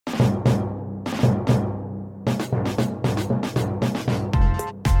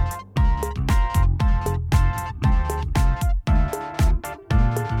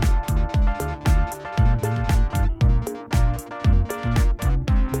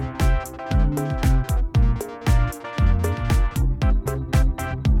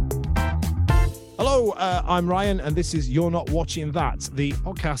I'm Ryan, and this is You're Not Watching That, the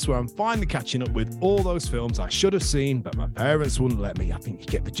podcast where I'm finally catching up with all those films I should have seen, but my parents wouldn't let me. I think you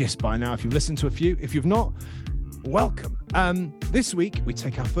get the gist by now if you've listened to a few. If you've not, welcome. This week, we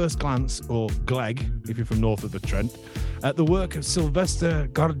take our first glance, or gleg, if you're from north of the Trent, at the work of Sylvester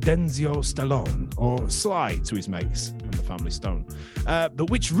Gardenzio Stallone, or Sly to his mates and the Family Stone. But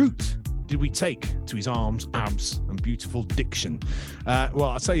which route did we take to his arms, abs, and beautiful diction? Well,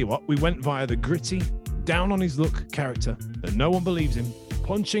 I'll tell you what, we went via the gritty, down on his luck character that no one believes in,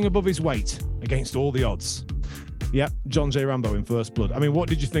 punching above his weight against all the odds. Yeah, John J. Rambo in First Blood. I mean, what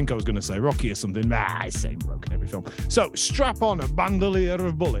did you think I was going to say? Rocky or something? I say broke in every film. So strap on a bandolier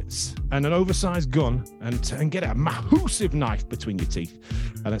of bullets and an oversized gun and get a massive knife between your teeth.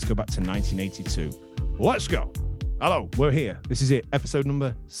 And let's go back to 1982. Let's go. Hello, we're here. This is it, episode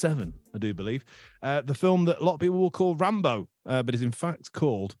number 7, I do believe. The film that a lot of people will call Rambo, but is in fact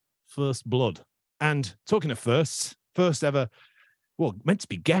called First Blood. And talking of first ever, well, meant to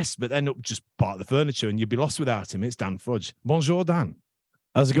be guest, but end up just part of the furniture, and you'd be lost without him. It's Dan Fudge. Bonjour, Dan.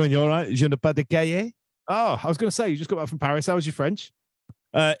 How's it going? You all right? Je ne pas de cahier? Oh, I was going to say, you just got back from Paris. How was your French?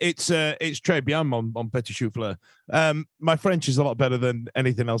 It's très bien, mon petit chou-fleur. My French is a lot better than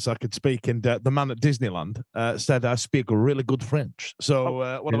anything else I could speak, and the man at Disneyland said I speak really good French.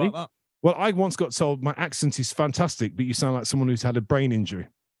 So what really? about that? Well, I once got told my accent is fantastic, but you sound like someone who's had a brain injury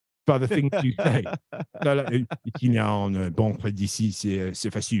by the things you say. Bon, près d'ici, c'est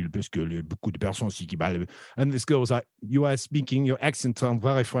facile, parce que beaucoup de personnes ici qui parlent. And this girl was like, you are speaking, your accent sounds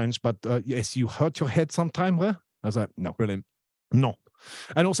very French, but yes, you hurt your head sometime, right? I was like, no. Brilliant. No.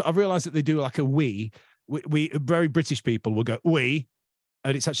 And also, I've realized that they do like a we very British people will go, we,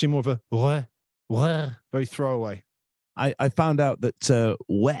 and it's actually more of a, very throwaway. I found out that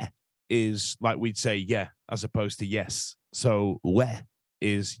where is like we'd say yeah, as opposed to yes. So where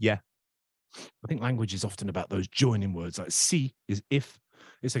is yeah. I think language is often about those joining words. Like si is if.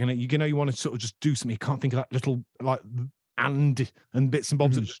 It's like, you want to sort of just do something. You can't think of that little like and bits and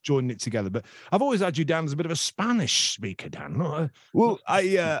bobs and just joining it together. But I've always had you down as a bit of a Spanish speaker, Dan. Well,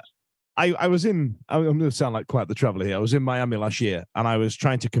 I was in. I'm going to sound like quite the traveler here. I was in Miami last year, and I was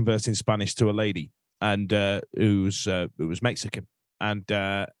trying to converse in Spanish to a lady, and who was Mexican, and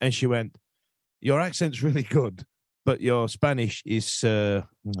she went, "Your accent's really good, but your Spanish is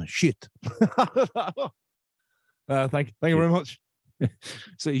shit." Thank you very much.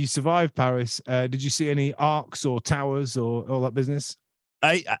 So you survived Paris. Did you see any arcs or towers or all that business?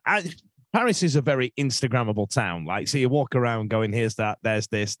 Paris is a very Instagrammable town. Like, so you walk around going, here's that, there's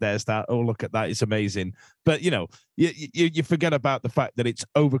this, there's that. Oh, look at that. It's amazing. But, you forget about the fact that it's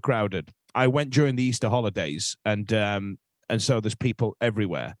overcrowded. I went during the Easter holidays and so there's people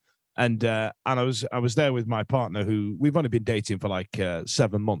everywhere. And I was there with my partner who we've only been dating for like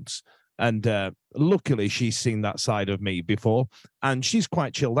 7 months. And luckily, she's seen that side of me before, and she's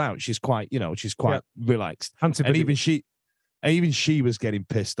quite chilled out. She's quite relaxed. And even she was getting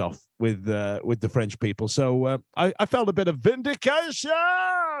pissed off with the French people. So I felt a bit of vindication.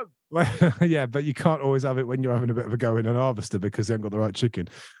 Yeah, but you can't always have it when you're having a bit of a go in an harvester because they haven't got the right chicken.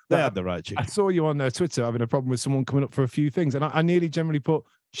 They had the right chicken. I saw you on Twitter having a problem with someone coming up for a few things, and I nearly generally put,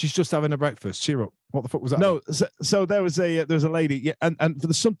 she's just having a breakfast. Cheer up. What the fuck was that? No, so there was a lady, yeah, and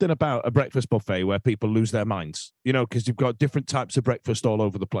there's something about a breakfast buffet where people lose their minds, because you've got different types of breakfast all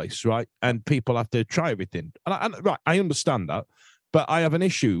over the place, right? And people have to try everything. And right, I understand that, but I have an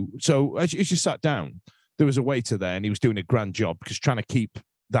issue. So as you sat down, there was a waiter there, and he was doing a grand job because trying to keep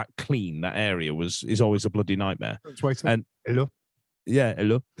that clean, that area is always a bloody nightmare. And hello. Yeah,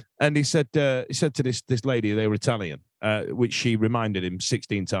 hello. And he said to this lady, they were Italian, which she reminded him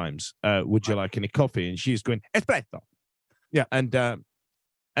 16 times, would you like any coffee? And she's going, espresso. Yeah. And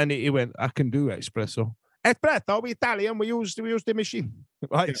he went, I can do espresso. Espresso, we Italian, we use the machine.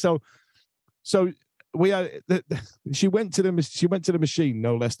 Right. Yeah. So we had she went to the machine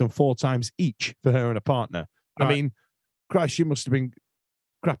no less than 4 times each for her and a partner. Right. I mean, Christ, she must have been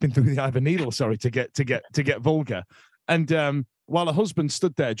crapping through the eye of a needle, sorry, to get vulgar. And while her husband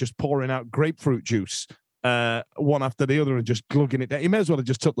stood there just pouring out grapefruit juice, one after the other, and just glugging it down. He may as well have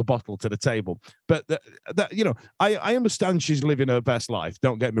just took the bottle to the table. But I understand she's living her best life.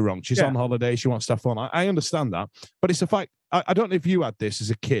 Don't get me wrong. She's on holiday. She wants stuff on. I understand that. But it's a fact. I don't know if you had this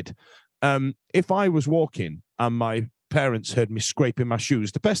as a kid. If I was walking and my parents heard me scraping my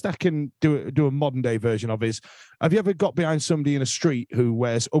shoes, the best I can do a modern day version of is, have you ever got behind somebody in a street who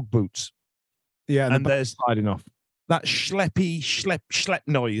wears Ugg boots? Yeah, and there's sliding off. That schlep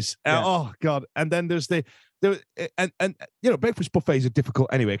noise. Yeah. Oh God! And then there's breakfast buffets are difficult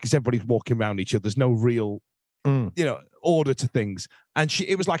anyway because everybody's walking around each other. There's no real, order to things. And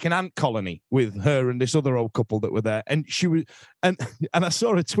it was like an ant colony with her and this other old couple that were there. And she was, and I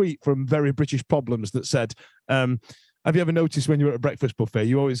saw a tweet from Very British Problems that said, have you ever noticed when you're at a breakfast buffet,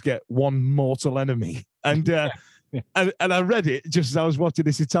 you always get one mortal enemy? And and I read it just as I was watching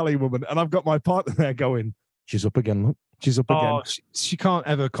this Italian woman, and I've got my partner there going, she's up again, look. She's up again. She can't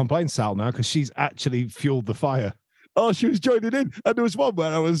ever complain, Sal, now, because she's actually fueled the fire. Oh, she was joining in. And there was one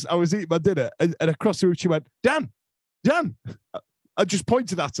where I was eating my dinner, and across the room she went, Dan. I just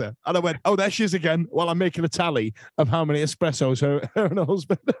pointed at her, and I went, oh, there she is again, while I'm making a tally of how many espressos her and her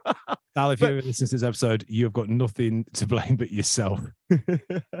husband. Sal, if you ever listen to this episode, you've got nothing to blame but yourself.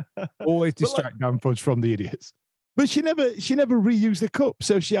 Always distract Dan Fudge from the idiots. But she never reused the cup.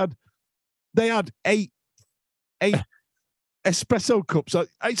 So they had eight espresso cups.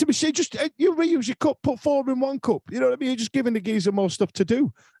 It's a machine. Just you reuse your cup, put 4 in one cup. You know what I mean? You're just giving the geezer more stuff to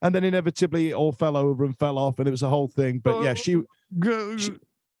do, and then inevitably it all fell over and fell off, and it was a whole thing. But yeah,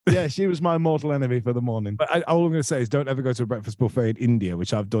 she was my mortal enemy for the morning. But all I'm going to say is, don't ever go to a breakfast buffet in India,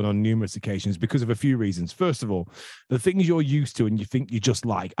 which I've done on numerous occasions because of a few reasons. First of all, the things you're used to and you think you just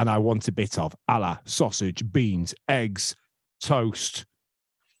like, and I want a bit of, a la sausage, beans, eggs, toast.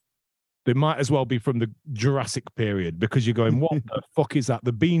 They might as well be from the Jurassic period, because you're going, what the fuck is that?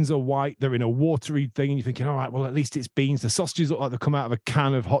 The beans are white. They're in a watery thing. And you're thinking, all right, well, at least it's beans. The sausages look like they come out of a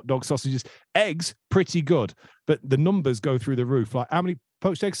can of hot dog sausages. Eggs, pretty good. But the numbers go through the roof. Like, how many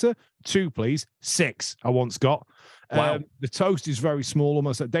poached eggs, sir? 2, please. 6, I once got. Wow. The toast is very small,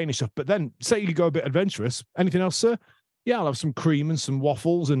 almost like Danish stuff. But then, say you go a bit adventurous. Anything else, sir? Yeah, I'll have some cream and some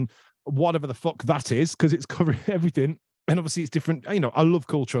waffles and whatever the fuck that is, because it's covering everything. And obviously it's different. You know, I love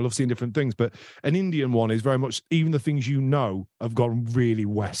culture. I love seeing different things. But an Indian one is very much, even the things you know have gone really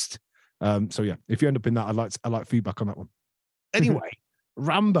west. So yeah, if you end up in that, I'd like feedback on that one. Anyway,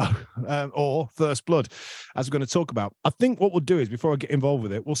 Rambo or First Blood, as we're going to talk about. I think what we'll do is, before I get involved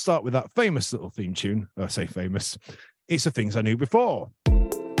with it, we'll start with that famous little theme tune. I say famous. It's the things I knew before.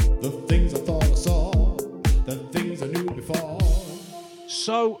 The things I thought I saw. The things I knew before.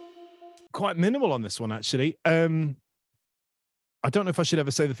 So quite minimal on this one, actually. I don't know if I should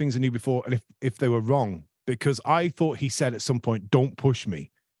ever say the things I knew before, and if they were wrong, because I thought he said at some point, don't push me,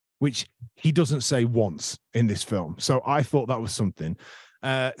 which he doesn't say once in this film. So I thought that was something.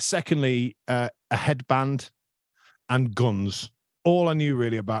 Secondly, a headband and guns. All I knew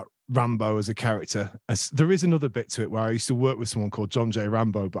really about Rambo as a character. There is another bit to it where I used to work with someone called John J.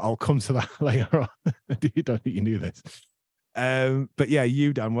 Rambo, but I'll come to that later on. You don't think you knew this. But yeah,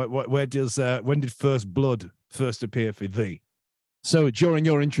 you, Dan, when did First Blood first appear for thee? So during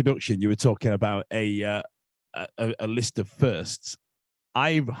your introduction, you were talking about a list of firsts.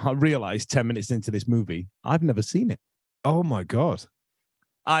 I realized 10 minutes into this movie, I've never seen it. Oh my God.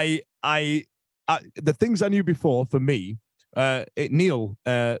 I the things I knew before, for me, Neil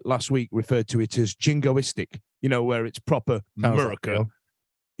last week referred to it as jingoistic, you know, where it's proper America.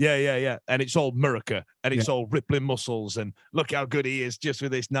 Yeah. And it's all America, and it's all rippling muscles, and look how good he is just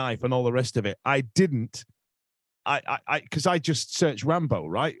with this knife and all the rest of it. I didn't. Because I just searched Rambo,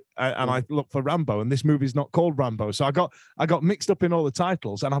 right? And I looked for Rambo, and this movie's not called Rambo. So I got mixed up in all the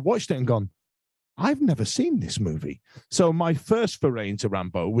titles, and I've watched it and gone, I've never seen this movie. So my first foray into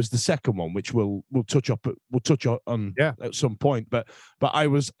Rambo was the second one, which we'll touch on at some point. But I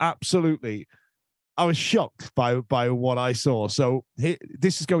was shocked by what I saw. So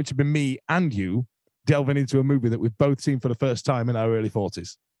this is going to be me and you delving into a movie that we've both seen for the first time in our early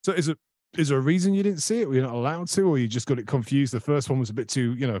 40s. So is there a reason you didn't see it? Were you not allowed to, or you just got it confused? The first one was a bit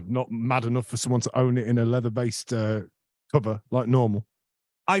too, not mad enough for someone to own it in a leather-based cover like normal.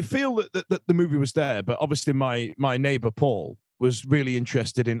 I feel that the movie was there, but obviously my neighbor Paul was really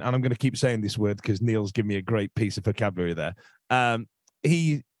interested in, and I'm going to keep saying this word because Neil's given me a great piece of vocabulary there. I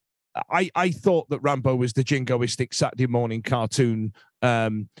thought that Rambo was the jingoistic Saturday morning cartoon,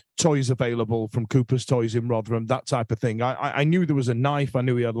 toys available from Cooper's Toys in Rotherham, that type of thing. I knew there was a knife. I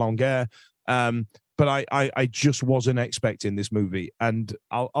knew he had long hair. But I just wasn't expecting this movie. And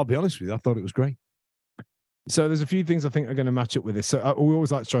I'll be honest with you, I thought it was great. So there's a few things I think are going to match up with this. So we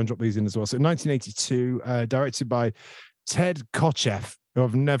always like to try and drop these in as well. So 1982, directed by Ted Kotcheff, who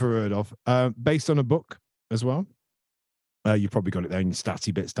I've never heard of, based on a book as well. You've probably got it there in your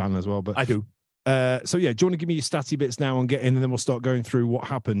statty bits, Dan, as well. But I do. So yeah, do you want to give me your statty bits now and get in, and then we'll start going through what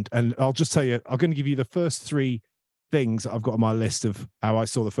happened. And I'll just tell you, I'm going to give you the first 3 things that I've got on my list of how I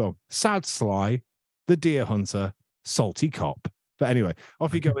saw the film. Sad Sly, The Deer Hunter, Salty Cop. But anyway,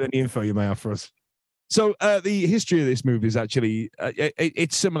 off you go with any info you may have for us. So the history of this movie is actually,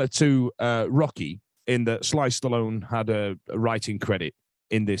 it's similar to Rocky in that Sly Stallone had a writing credit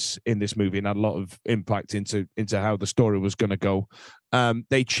in this movie and had a lot of impact into how the story was going to go.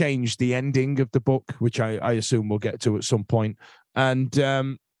 They changed the ending of the book, which I assume we'll get to at some point. And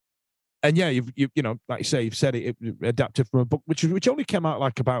yeah, you know, like you say, you've said it adapted from a book which only came out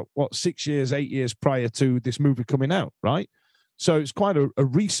like about 8 years prior to this movie coming out, right? So it's quite a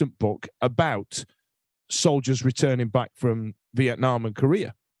recent book about soldiers returning back from Vietnam and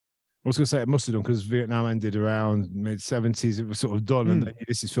Korea. I was going to say it must have done because Vietnam ended around mid-70s. It was sort of done, and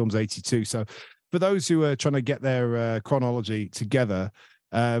this is film's 82. So for those who are trying to get their chronology together,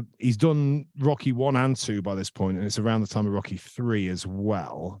 he's done Rocky 1 and 2 by this point, and it's around the time of Rocky 3 as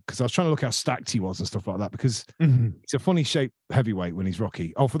well. Because I was trying to look how stacked he was and stuff like that, because he's a funny shaped heavyweight when he's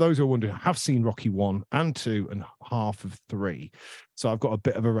Rocky. Oh, for those who are wondering, I have seen Rocky 1 and 2 and half of 3. So I've got a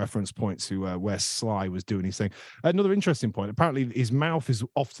bit of a reference point to where Sly was doing his thing. Another interesting point, apparently his mouth is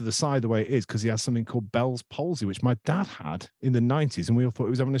off to the side the way it is because he has something called Bell's palsy, which my dad had in the 90s, and we all thought he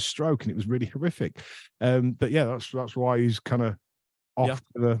was having a stroke, and it was really horrific. But yeah, that's why he's kind of off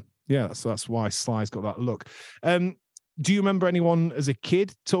to the, so that's why Sly's got that look. Do you remember anyone as a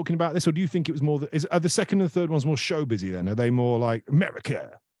kid talking about this, or do you think it was more are the second and third ones more show busy then? Are they more like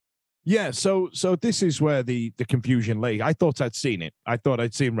America? Yeah, so this is where the confusion lay. I thought I'd seen it. I thought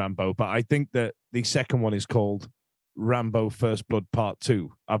I'd seen Rambo, but I think that the second one is called Rambo First Blood Part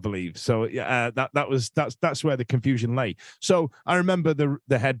 2, I believe. So that's where the confusion lay. So I remember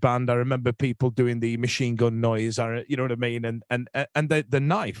the headband. I remember people doing the machine gun noise. You know what I mean? And the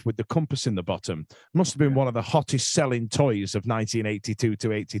knife with the compass in the bottom must have been one of the hottest selling toys of 1982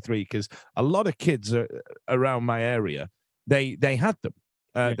 to 83, because a lot of kids around my area, they had them.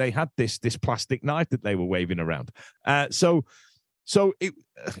 They had this plastic knife that they were waving around. So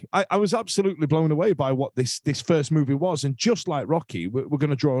I was absolutely blown away by what this first movie was. And just like Rocky, we're going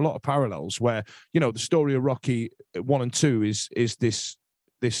to draw a lot of parallels where, you know, the story of Rocky 1 and 2 is this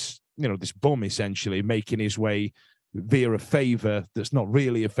you know, this bum essentially making his way via a favor that's not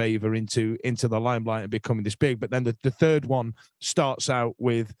really a favor into the limelight and becoming this big. But then the third one starts out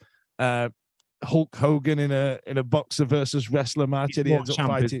with Hulk Hogan in a boxer versus wrestler match, and he ends up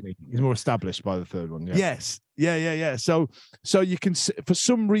fighting. He's more established by the third one. Yeah. Yes, yeah. So you can, for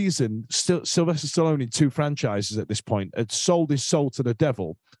some reason, Sylvester Stallone in 2 franchises at this point had sold his soul to the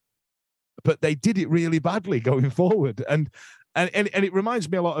devil, but they did it really badly going forward. And it reminds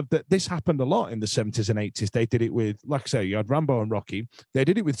me a lot of that. This happened a lot in the 70s and 80s. They did it with, like I say, you had Rambo and Rocky. They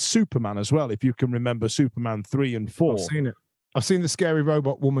did it with Superman as well. If you can remember Superman 3 and 4. I've seen it. I've seen the scary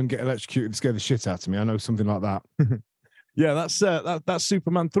robot woman get electrocuted and scare the shit out of me. I know something like that. Yeah, that's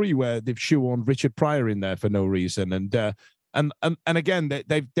Superman 3, where they've shoehorned Richard Pryor in there for no reason, and again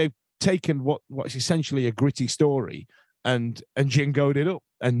they've taken what's essentially a gritty story and jingoed it up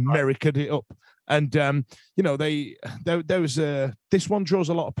and America'd it up, and you know there was this one draws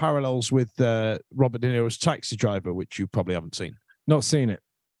a lot of parallels with Robert De Niro's Taxi Driver, which you probably haven't seen. Not seen it.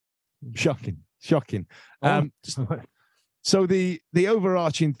 Shocking. Oh. So the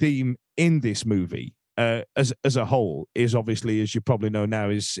overarching theme in this movie, as a whole, is obviously, as you probably know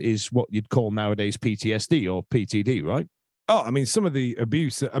now, is what you'd call nowadays PTSD or PTD, right? Oh, I mean, some of the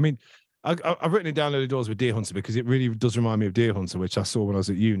abuse. I mean, I've written it down early doors with Deer Hunter because it really does remind me of Deer Hunter, which I saw when I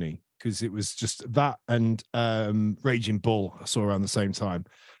was at uni, because it was just that and Raging Bull I saw around the same time.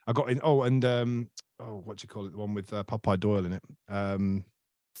 I got in. Oh, and what do you call it? The one with Popeye Doyle in it.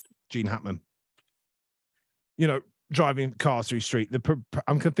 Gene Hackman. You know, driving cars through street.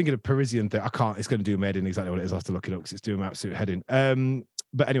 I'm thinking of Parisian thing. I can't. It's going to do my head in exactly what it is. I have to look it up because it's doing my absolute head in.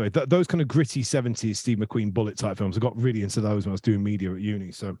 But anyway, those kind of gritty 70s Steve McQueen bullet type films, I got really into those when I was doing media at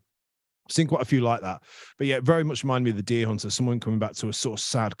uni. So I've seen quite a few like that. But yeah, it very much reminded me of the Deer Hunter, someone coming back to a sort of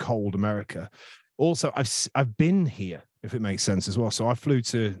sad, cold America. Also, I've been here, if it makes sense as well. So I flew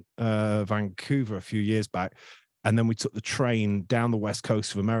to Vancouver a few years back, and then we took the train down the west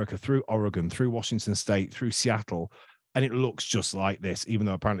coast of America through Oregon, through Washington State, through Seattle. And it looks just like this, even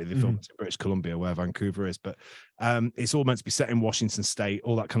though apparently they filmed in British Columbia, where Vancouver is. But it's all meant to be set in Washington State,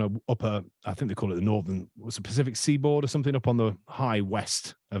 all that kind of upper, I think they call it the northern, was it Pacific Seaboard or something, up on the high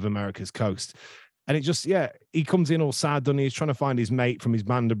west of America's coast. And it just, he comes in all sad, doesn't he? He's trying to find his mate from his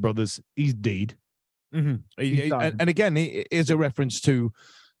band of brothers. He's dead. And again, it is a reference to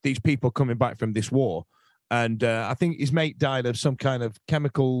these people coming back from this war. And I think his mate died of some kind of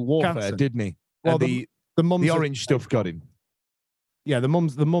chemical warfare, Cancer. Didn't he? Well, the orange stuff got him. Yeah, the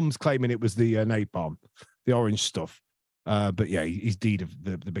mum's claiming it was the napalm, the orange stuff. But yeah, he's deed of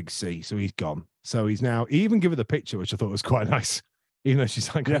the big C, so he's gone. So he's now, he even give her the picture, which I thought was quite nice, even though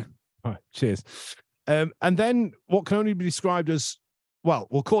she's like, all right, cheers. And then what can only be described as, well,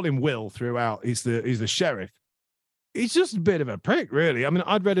 we'll call him Will throughout. He's the sheriff. He's just a bit of a prick, really. I mean,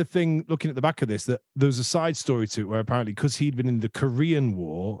 I'd read a thing looking at the back of this that there was a side story to it where apparently because he'd been in the Korean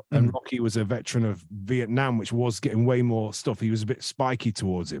War and Rocky was a veteran of Vietnam, which was getting way more stuff, he was a bit spiky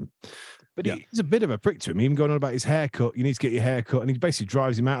towards him. But he's a bit of a prick to him, even going on about his haircut. You need to get your hair cut. And he basically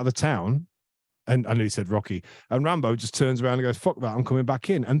drives him out of the town. And I know he said Rocky. And Rambo just turns around and goes, fuck that, I'm coming back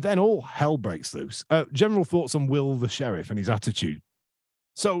in. And then all hell breaks loose. General thoughts on Will the Sheriff and his attitude.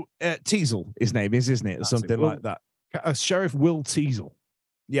 So Teasel, his name is, isn't it? Or something like that. Sheriff Will Teasel.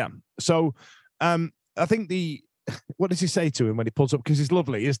 Yeah. So I think what does he say to him when he pulls up? Because he's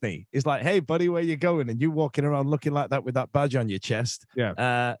lovely, isn't he? He's like, hey, buddy, where you going? And you walking around looking like that with that badge on your chest.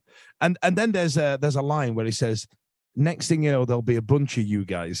 Yeah. And then there's a line where he says, next thing you know, there'll be a bunch of you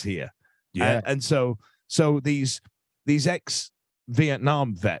guys here. Yeah. And so these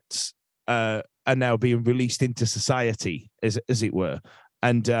ex-Vietnam vets are now being released into society, as it were.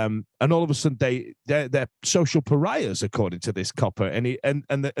 And all of a sudden they're social pariahs according to this copper, and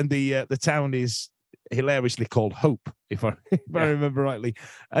the town is hilariously called Hope, if I remember rightly,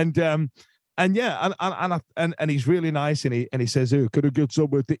 and he's really nice, and he says, "Oh, could I get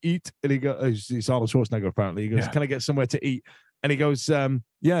somewhere to eat?" And he goes, "It's Arnold Schwarzenegger apparently." He goes, "Can I get somewhere to eat?" And he goes,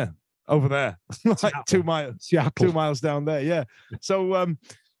 "Yeah, over there, like 2 miles down there." Yeah,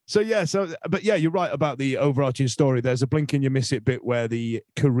 but yeah, you're right about the overarching story. There's a blink and you miss it bit where the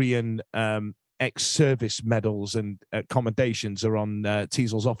Korean ex-service medals and commendations are on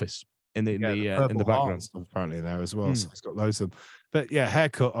Teasel's office in the background. Apparently there as well. So he's got loads of them. But yeah,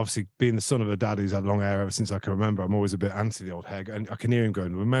 haircut, obviously being the son of a dad who's had long hair ever since I can remember, I'm always a bit anti the old hair. And I can hear him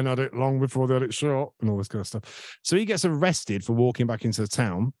going, well, men had it long before they had it short and all this kind of stuff. So he gets arrested for walking back into the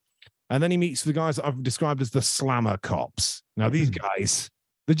town. And then he meets the guys that I've described as the slammer cops. Now, these guys,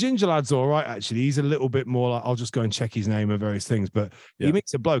 the ginger lad's all right, actually. He's a little bit more like, I'll just go and check his name and various things. But he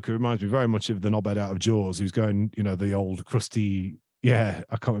meets a bloke who reminds me very much of the knobhead out of Jaws, who's going, the old crusty, I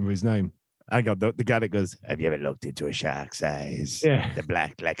can't remember his name. I got the guy that goes, have you ever looked into a shark's eyes? Yeah. The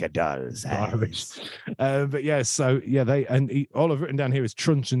black like a doll's eyes. But yeah, so yeah, all I've written down here is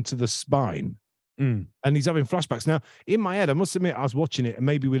truncheon to the spine. And he's having flashbacks. Now, in my head, I must admit, I was watching it, and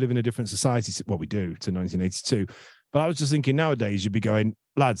maybe we live in a different society. Well, we do, to 1982. But I was just thinking nowadays, you'd be going,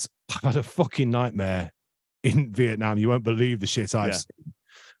 lads, I've had a fucking nightmare in Vietnam. You won't believe the shit I've seen.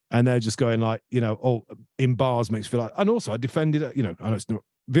 And they're just going like, in bars makes you feel like, and also I defended it, I know it's not,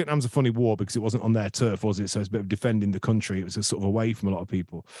 Vietnam's a funny war because it wasn't on their turf, was it? So it's a bit of defending the country. It was a sort of away from a lot of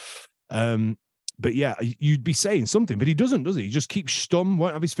people. But yeah, you'd be saying something, but he doesn't, does he? He just keeps stum,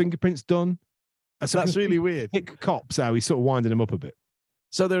 won't have his fingerprints done. So that's really weird. Pick cops, how he's sort of winding them up a bit.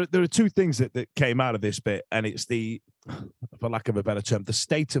 So there are two things that came out of this bit, and it's for lack of a better term, the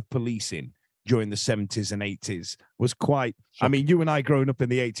state of policing during the 70s and 80s was quite. I mean, you and I growing up in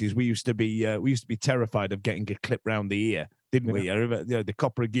the 80s, we used to be terrified of getting a clip round the ear, didn't we? I remember the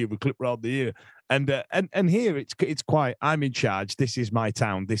copper gear would clip round the ear, and here it's quite. I'm in charge. This is my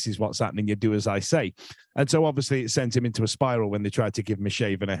town. This is what's happening. You do as I say, and so obviously it sent him into a spiral when they tried to give him a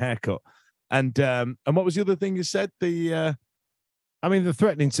shave and a haircut. And what was the other thing you said? The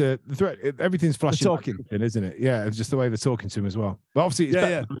threat, everything's flashing, talking, isn't it? Yeah, it's just the way they're talking to him as well. But obviously, it's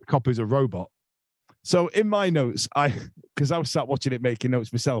better than the cop who's a robot. So in my notes, because I was sat watching it, making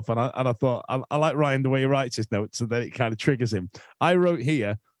notes myself, and I thought I like Ryan the way he writes his notes, so that it kind of triggers him. I wrote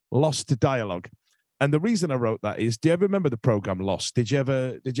here lost to dialogue, and the reason I wrote that is, do you ever remember the program Lost? Did you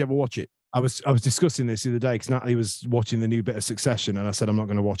ever watch it? I was discussing this the other day because Natalie was watching the new bit of Succession, and I said, I'm not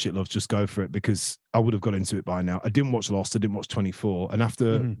going to watch it, love, just go for it, because I would have got into it by now. I didn't watch Lost, I didn't watch 24, and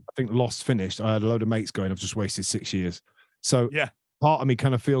after I think Lost finished, I had a load of mates going, I've just wasted 6 years. So part of me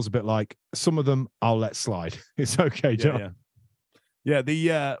kind of feels a bit like some of them I'll let slide. It's okay, John.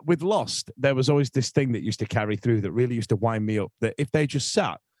 Yeah. With Lost, there was always this thing that used to carry through that really used to wind me up, that if they just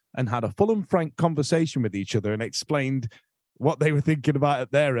sat and had a full and frank conversation with each other and explained what they were thinking about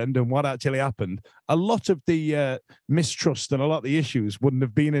at their end and what actually happened, a lot of the mistrust and a lot of the issues wouldn't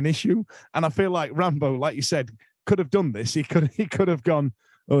have been an issue. And I feel like Rambo, like you said, could have done this. He could have gone,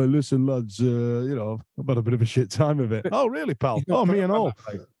 oh, listen, lads, I've had a bit of a shit time of it. Oh, really, pal? Oh, me and all.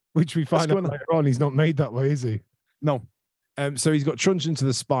 Which we find out later on, he's not made that way, is he? No. So he's got truncheon to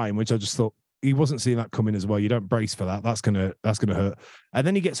the spine, which I just thought, he wasn't seeing that coming as well. You don't brace for that. That's gonna hurt. And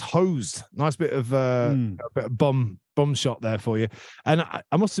then he gets hosed. Nice bit of a bit of bum shot there for you. And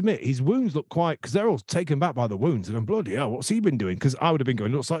I must admit, his wounds look quite, because they're all taken back by the wounds. And I'm bloody hell, what's he been doing? Because I would have been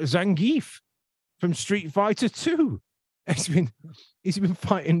going, looks like Zangief from Street Fighter 2. He's been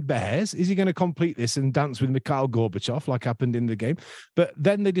fighting bears. Is he going to complete this and dance with Mikhail Gorbachev like happened in the game? But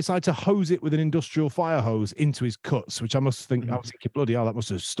then they decide to hose it with an industrial fire hose into his cuts, which I must think, I was thinking, bloody hell, that must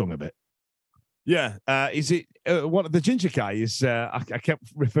have stung a bit. Yeah, is it one of the ginger guy? Is I kept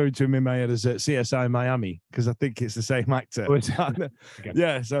referring to him in my head as CSI Miami because I think it's the same actor. Oh, is it?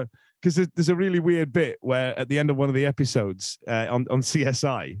 Yeah, so because there's a really weird bit where at the end of one of the episodes on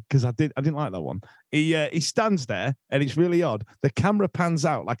CSI, because I didn't like that one. He stands there and it's really odd. The camera pans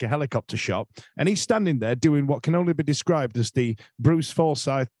out like a helicopter shot, and he's standing there doing what can only be described as the Bruce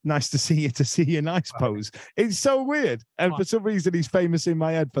Forsyth "nice to see you nice" pose. It's so weird, and for some reason he's famous in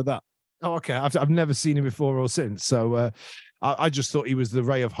my head for that. Oh, okay. I've never seen him before or since. So I just thought he was the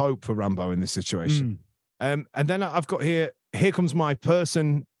ray of hope for Rambo in this situation. And then I've got here comes my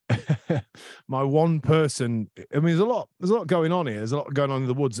person, my one person. I mean, there's a lot going on here. There's a lot going on in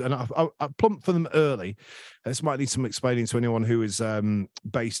the woods, and I plumped for them early. This might need some explaining to anyone who is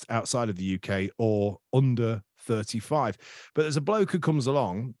based outside of the UK or under 35. But there's a bloke who comes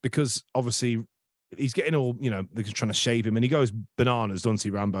along because obviously he's getting all, they're trying to shave him, and he goes bananas, doesn't he,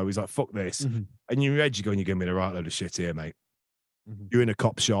 Rambo? He's like, fuck this. And in your head, you're going, you're giving me the right load of shit here, mate. You're in a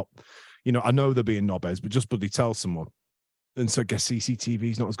cop shop. I know they're being knobheads, but just bloody tell someone. And so I guess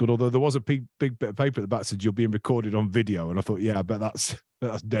CCTV is not as good, although there was a big bit of paper at the back that said you're being recorded on video. And I thought, yeah, I bet that's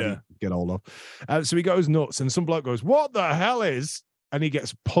dead. Get hold of. So he goes nuts, and some bloke goes, what the hell is? And he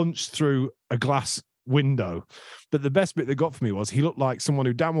gets punched through a glass window. But the best bit they got for me was he looked like someone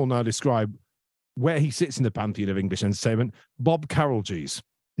who damn well now describe where he sits in the pantheon of English entertainment, Bob Carolgees.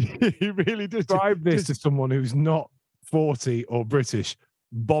 He really did. Describe this to someone who's not 40 or British.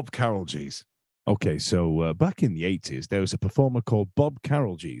 Bob Carolgees. Okay, so back in the 80s, there was a performer called Bob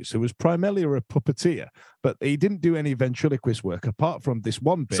Carolgees who was primarily a puppeteer, but he didn't do any ventriloquist work apart from this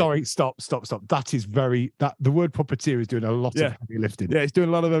one bit. Sorry, stop. That is the word puppeteer is doing a lot of heavy lifting. Yeah, he's doing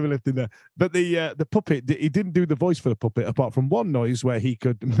a lot of heavy lifting there. But the puppet, he didn't do the voice for the puppet apart from one noise where he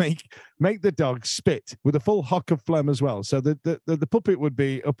could make the dog spit with a full hock of phlegm as well. So the puppet would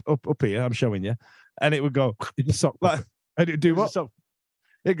be up here, I'm showing you, and it would go, and it'd do what?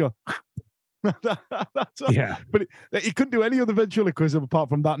 It'd go. That's all. Yeah, but he couldn't do any other ventriloquism apart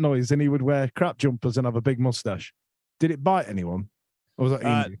from that noise, and he would wear crap jumpers and have a big mustache. Did it bite anyone? Or was that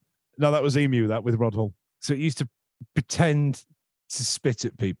Emu? No, that was Emu. That with Rod Hull. So it used to pretend to spit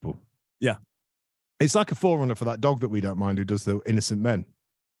at people. Yeah, it's like a forerunner for that dog that we don't mind who does the Innocent Men.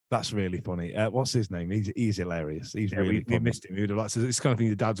 That's really funny. What's his name? He's hilarious. He's really we missed him. We'd have liked to, it's kind of thing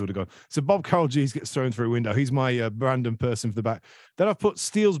the dads would have gone. So Bob Carolgees gets thrown through a window. He's my random person for the back. Then I've put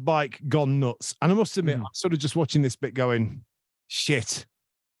Steele's bike gone nuts. And I must admit, I'm sort of just watching this bit going, shit,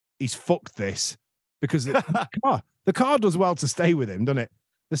 he's fucked this. Because the car does well to stay with him, doesn't it?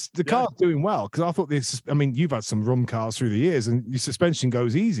 The car's doing well. Because I thought you've had some rum cars through the years and your suspension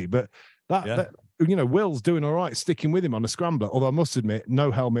goes easy. But that Will's doing all right, sticking with him on a scrambler. Although I must admit, no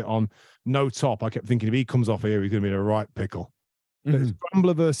helmet on, no top. I kept thinking if he comes off here, he's going to be in a right pickle.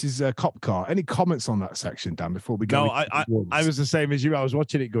 Scrambler versus cop car. Any comments on that section, Dan, before we go? No, I was the same as you. I was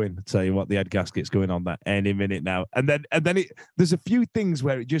watching it going, I'll tell you what, the head gasket's going on that any minute now. And then there's a few things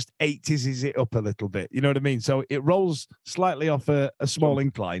where it just 80s it up a little bit. You know what I mean? So it rolls slightly off a small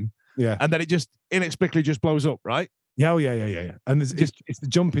incline. Yeah. And then it just inexplicably just blows up, right? Yeah, and it's the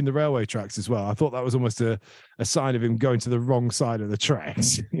jump in the railway tracks as well. I thought that was almost a sign of him going to the wrong side of the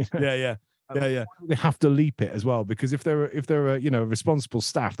tracks. Yeah. They have to leap it as well, because if they're responsible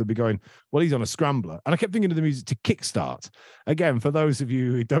staff, they'd be going, well, he's on a scrambler. And I kept thinking of the music to Kickstart. Again, for those of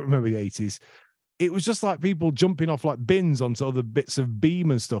you who don't remember the 80s, it was just like people jumping off like bins onto other bits of beam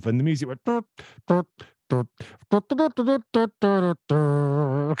and stuff, and the music went because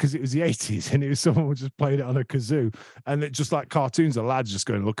it was the 80s and it was someone just playing it on a kazoo, and it just like cartoons of lads just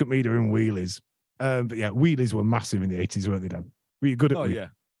going, look at me doing wheelies. But yeah, wheelies were massive in the 80s, weren't they, Dan? Were you good at wheelies?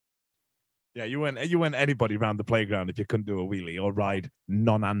 Yeah, you weren't anybody around the playground if you couldn't do a wheelie or ride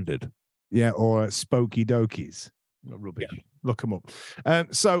non-handed. Yeah, or spokey dokies. Rubbish. Yeah, look him up.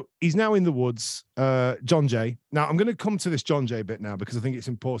 So he's now in the woods, John Jay. Now I'm going to come to this John Jay bit now because I think it's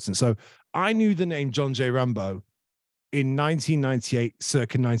important. So I knew the name John J. Rambo in 1998,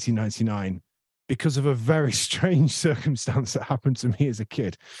 circa 1999, because of a very strange circumstance that happened to me as a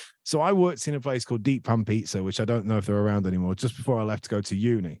kid. So I worked in a place called Deep Pan Pizza, which I don't know if they're around anymore, just before I left to go to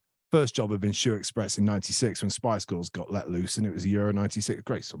uni. First job had been Shoe Express in 96 when Spice Girls got let loose, and it was Euro 96.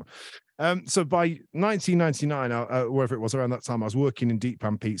 Great summer. So by 1999, wherever it was around that time, I was working in Deep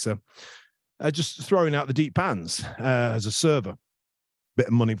Pan Pizza, just throwing out the deep pans as a server. Bit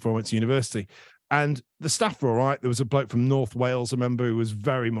of money before I went to university. And the staff were all right. There was a bloke from North Wales, I remember, who was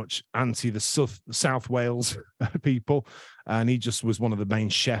very much anti the South Wales people. And he just was one of the main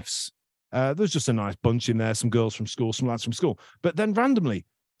chefs. There was just a nice bunch in there, some girls from school, some lads from school. But then randomly,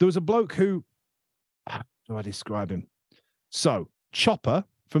 there was a bloke who, how do I describe him? So Chopper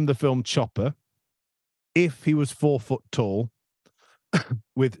from the film Chopper, if he was 4 foot tall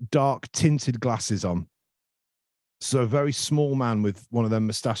with dark tinted glasses on. So a very small man with one of them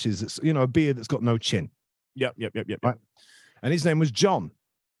mustaches. That's, a beard that's got no chin. Yep. Right. And his name was John.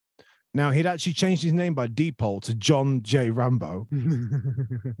 Now, he'd actually changed his name by default to John J. Rambo.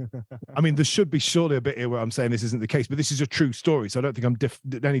 I mean, there should be surely a bit here where I'm saying this isn't the case, but this is a true story, so I don't think I'm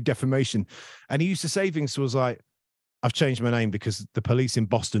any defamation. And he used to say things to us like, I've changed my name because the police in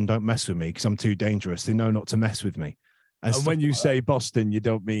Boston don't mess with me because I'm too dangerous. They know not to mess with me. And when you say Boston, you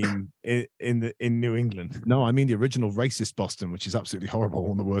don't mean in New England. No, I mean the original racist Boston, which is absolutely horrible.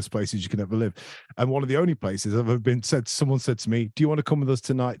 One of the worst places you can ever live. And one of the only places I've ever been someone said to me, do you want to come with us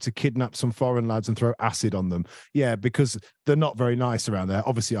tonight to kidnap some foreign lads and throw acid on them? Yeah, because they're not very nice around there.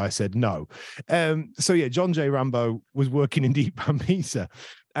 Obviously, I said no. So yeah, John J. Rambo was working in Deep Pan Pizza.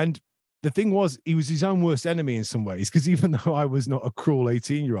 And the thing was, he was his own worst enemy in some ways, because even though I was not a cruel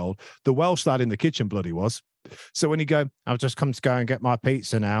 18-year-old, the Welsh lad in the kitchen bloody was. So when he go, I've just come to go and get my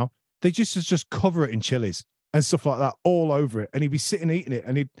pizza now, they just cover it in chilies and stuff like that all over it. And he'd be sitting eating it,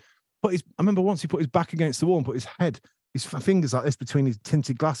 and I remember once he put his back against the wall and put his fingers like this between his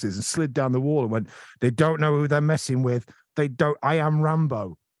tinted glasses and slid down the wall and went, they don't know who they're messing with. I am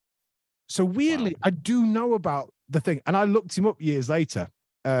Rambo. So weirdly, wow. I do know about the thing. And I looked him up years later,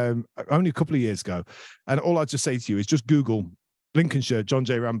 only a couple of years ago. And all I'd just say to you is just Google Lincolnshire, John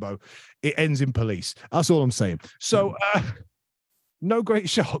J. Rambo. It ends in police. That's all I'm saying. So no great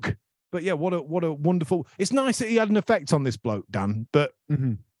shock. But yeah, what a wonderful. It's nice that he had an effect on this bloke, Dan, but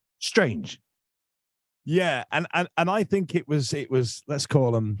strange. Yeah, and I think it was let's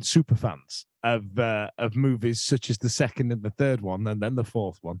call them super fans of movies such as the second and the third one and then the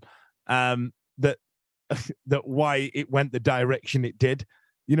fourth one. That why it went the direction it did.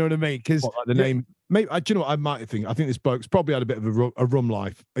 You know what I mean? Because like the name, maybe do you know what I think this bloke's probably had a bit of a rum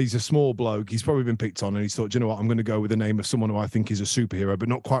life. He's a small bloke. He's probably been picked on, and he's thought, do you know what? I'm going to go with the name of someone who I think is a superhero, but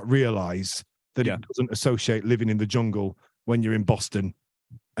not quite realise that he doesn't associate living in the jungle when you're in Boston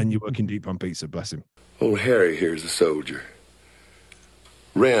and you work in Deep Pan Pizza. Bless him. Old Harry here's a soldier.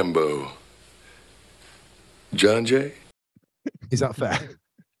 Rambo. John J. Is that fair?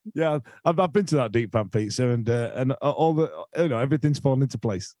 Yeah, I've been to that Deep Pan Pizza, and all the everything's fallen into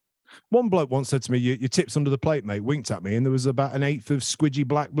place. One bloke once said to me, "Your tips under the plate, mate." Winked at me, and there was about an eighth of squidgy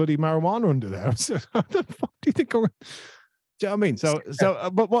black bloody marijuana under there. I said, "How the fuck do you think I'm?" Do you know what I mean?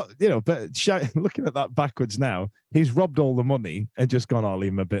 But what looking at that backwards now, he's robbed all the money and just gone, I'll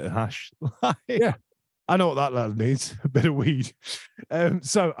leave him a bit of hash. Yeah. I know what that lad needs, a bit of weed. I've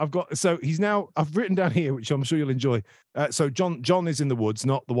written down here, which I'm sure you'll enjoy. So John is in the woods,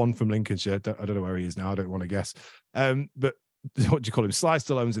 not the one from Lincolnshire. I don't know where he is now. I don't want to guess. But what do you call him? Sly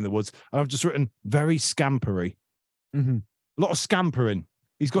Stallone's in the woods. And I've just written very scampery. Mm-hmm. A lot of scampering.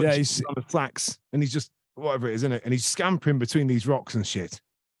 He's got he's on the flax and he's just, whatever it is, isn't it? And he's scampering between these rocks and shit.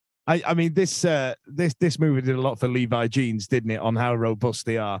 I mean, this movie did a lot for Levi Jeans, didn't it? On how robust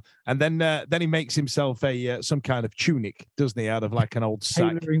they are, and then he makes himself some kind of tunic, doesn't he, out of like an old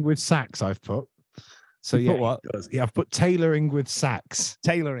sack? Tailoring with sacks, I've put. So yeah, what? Yeah, I've put tailoring with sacks.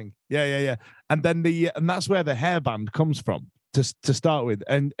 Tailoring, yeah, and then and that's where the hairband comes from to start with,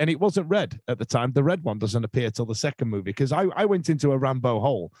 and it wasn't red at the time. The red one doesn't appear till the second movie, because I went into a Rambo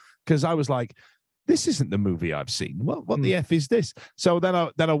hole because I was like, this isn't the movie I've seen. What the F is this? So then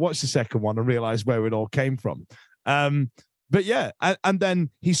I watched the second one and realized where it all came from. But yeah, and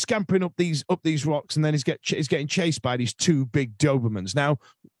then he's scampering up these rocks, and then he's getting chased by these two big Dobermans. Now,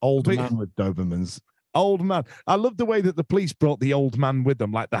 old man with Dobermans. Old man. I love the way that the police brought the old man with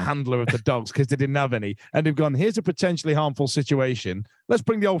them, like the handler of the dogs, because they didn't have any. And they've gone, here's a potentially harmful situation. Let's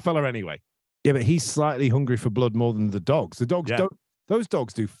bring the old fella anyway. Yeah, but he's slightly hungry for blood more than the dogs. The dogs don't. Those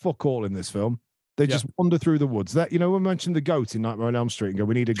dogs do fuck all in this film. They just wander through the woods. That, we mentioned the goat in Nightmare on Elm Street and go,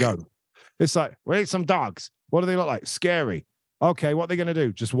 we need a goat. It's like, we need some dogs. What do they look like? Scary. Okay, what are they going to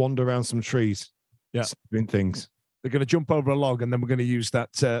do? Just wander around some trees. Yeah. Doing things. They're going to jump over a log, and then we're going to use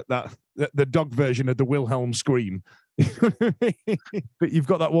the dog version of the Wilhelm scream. But you've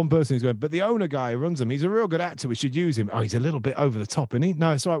got that one person who's going, but the owner guy who runs him, he's a real good actor. We should use him. Oh, he's a little bit over the top, isn't he?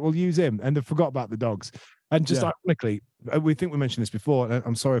 No, it's all right. We'll use him. And they forgot about the dogs. And just ironically, we mentioned this before, and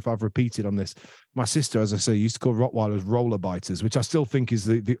I'm sorry if I've repeated on this. My sister, as I say, used to call Rottweilers roller biters, which I still think is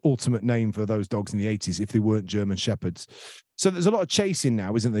the ultimate name for those dogs in the 80s if they weren't German Shepherds. So there's a lot of chasing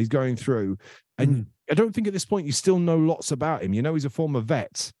now, isn't there? He's going through. And I don't think at this point you still know lots about him. He's a former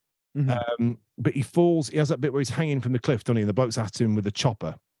vet. Mm-hmm. But he falls. He has that bit where he's hanging from the cliff, doesn't he? And the bloke's at him with a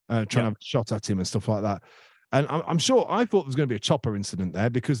chopper, trying to have a shot at him and stuff like that. And I'm sure I thought there was going to be a chopper incident there,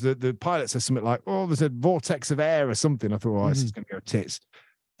 because the pilot says something like, "Oh, there's a vortex of air or something." I thought, "Oh, this is going to go tits."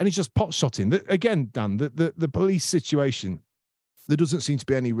 and he's just pot shotting. Again, Dan, the police situation, there doesn't seem to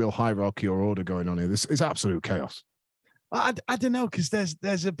be any real hierarchy or order going on here. This is absolute chaos. I don't know, because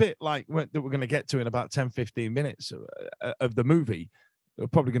there's a bit like that we're going to get to in about 10, 15 minutes of the movie. We're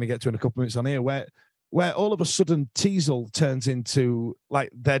probably going to get to in a couple of minutes on here, where all of a sudden Teasel turns into like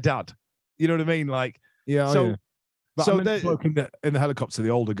their dad. You know what I mean? Like, yeah. So, yeah. But so in the helicopter, the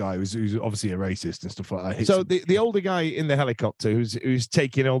older guy who's obviously a racist and stuff like that. So the older guy in the helicopter who's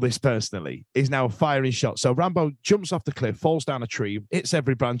taking all this personally is now firing shots. So Rambo jumps off the cliff, falls down a tree, hits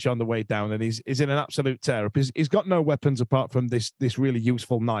every branch on the way down, and he's in an absolute tear up. He's got no weapons apart from this really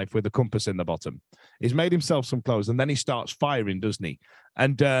useful knife with a compass in the bottom. He's made himself some clothes, and then he starts firing, doesn't he?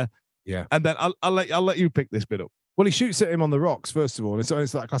 And yeah. And then I'll let you pick this bit up. Well, he shoots at him on the rocks first of all, and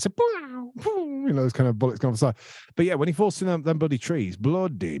it's like I said, those kind of bullets come off the side. But yeah, when he falls in them bloody trees,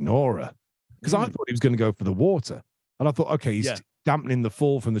 bloody Nora, because I thought he was going to go for the water, and I thought, okay, he's dampening the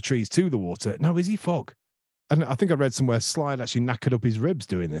fall from the trees to the water. No, is he fog? And I think I read somewhere Slide actually knackered up his ribs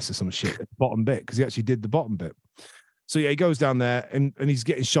doing this or some shit at the bottom bit, because he actually did the bottom bit. So yeah, he goes down there and he's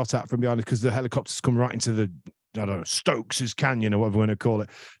getting shot at from behind because the helicopter's come right into the, I don't know, Stokes' Canyon or whatever we want to call it.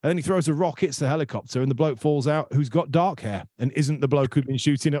 And then he throws a rock, hits the helicopter, and the bloke falls out who's got dark hair and isn't the bloke who'd been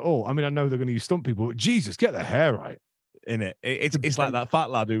shooting at all. I mean, I know they're going to use stunt people, but Jesus, get the hair right. In it. It's like that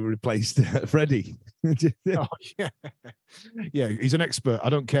fat lad who replaced Freddie. Oh, yeah. Yeah, he's an expert. I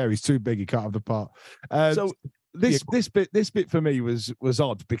don't care. He's too big. He can't have the part. So this bit for me was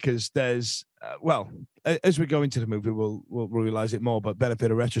odd, because there's as we go into the movie we'll realize it more, but benefit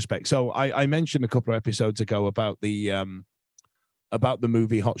of retrospect. So I mentioned a couple of episodes ago about the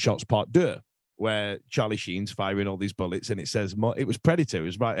movie Hot Shots Part 2, where Charlie Sheen's firing all these bullets, and it says more, it was Predator, it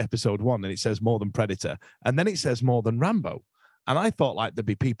was right episode 1, and it says more than Predator, and then it says more than Rambo, and I thought like there'd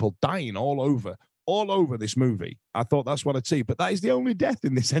be people dying all over this movie. I thought that's what I'd see, but that is the only death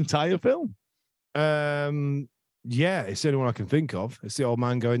in this entire film. Yeah, it's the only one I can think of. It's the old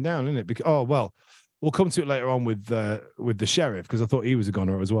man going down, isn't it? Because, we'll come to it later on with the sheriff, because I thought he was a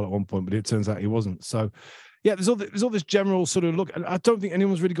goner as well at one point, but it turns out he wasn't. So, yeah, there's all this general sort of look, and I don't think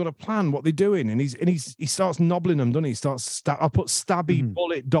anyone's really got a plan what they're doing. And he starts nobbling them, doesn't he? He starts I put stabby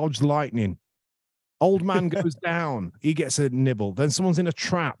bullet dodge lightning. Old man goes down. He gets a nibble. Then someone's in a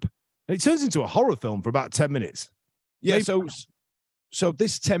trap. And it turns into a horror film for about 10 minutes. Yeah, so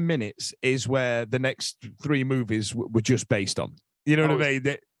this 10 minutes is where the next 3 movies were just based on. You know what I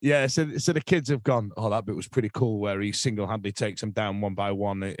mean? So the kids have gone, oh, that bit was pretty cool, where he single-handedly takes them down one by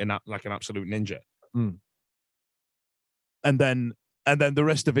one like an absolute ninja. Mm. And then the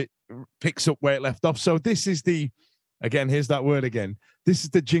rest of it picks up where it left off. So this is here's that word again. This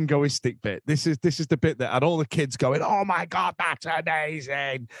is the jingoistic bit. This is the bit that had all the kids going, oh my God, that's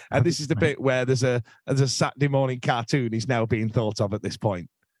amazing. And this is the bit where there's a Saturday morning cartoon is now being thought of at this point.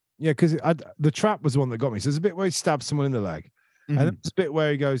 Yeah, because the trap was the one that got me. So there's a bit where he stabs someone in the leg. Mm-hmm. And then there's a bit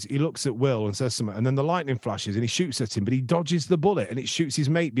where he looks at Will and says something, and then the lightning flashes and he shoots at him, but he dodges the bullet and it shoots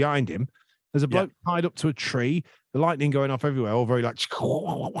his mate behind him. There's a bloke tied up to a tree, the lightning going off everywhere, all very like,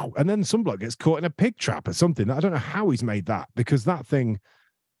 and then some bloke gets caught in a pig trap or something. I don't know how he's made that, because that thing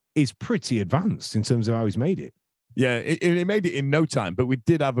is pretty advanced in terms of how he's made it. Yeah, it made it in no time, but we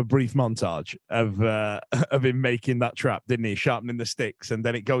did have a brief montage of him making that trap, didn't he? Sharpening the sticks, and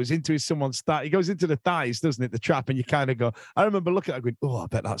then it goes into someone's thigh. It goes into the thighs, doesn't it? The trap, and you kind of go. I remember looking at it going, "Oh, I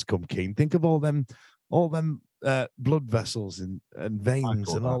bet that's come keen. Think of all them blood vessels and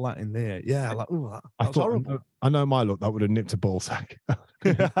veins and all that in there." Yeah, like, oh, that's horrible. I know my look, that would have nipped a ball sack.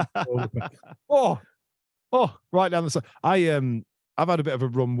 oh, right down the side. I've had a bit of a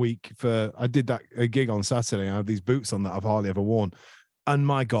rum week. I did a gig on Saturday. I have these boots on that I've hardly ever worn. And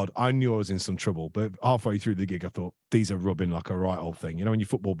my God, I knew I was in some trouble. But halfway through the gig, I thought, these are rubbing like a right old thing. You know, when your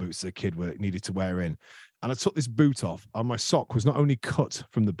football boots as a kid were needed to wear in. And I took this boot off, and my sock was not only cut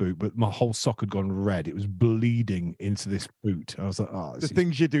from the boot, but my whole sock had gone red. It was bleeding into this boot. I was like, oh. The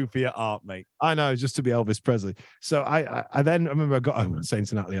things you do for your art, mate. I know, just to be Elvis Presley. So I then remember I got home saying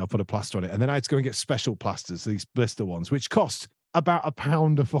to Natalie, I'll put a plaster on it. And then I had to go and get special plasters, these blister ones, which cost about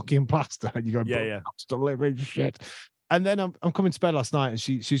 £1 of fucking plaster. And you go, yeah, delivering shit. And then I'm coming to bed last night, and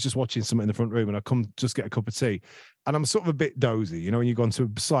she's just watching something in the front room, and I come just get a cup of tea, and I'm sort of a bit dozy, you know, when you go into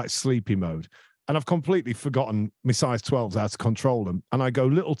a slight sleepy mode, and I've completely forgotten my size 12s, how to control them, and I go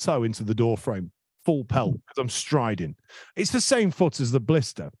little toe into the door frame, full pelt, because I'm striding. It's the same foot as the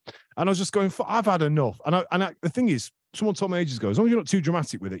blister, and I was just going, I've had enough. And the thing is, someone told me ages ago, as long as you're not too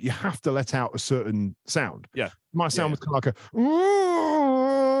dramatic with it, you have to let out a certain sound. Yeah. My sound was kind of like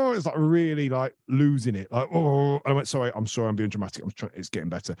was like really like losing it. Like, oh, and I went, sorry, I'm being dramatic. It's getting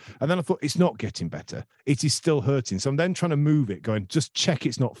better. And then I thought, it's not getting better. It is still hurting. So I'm then trying to move it, going, just check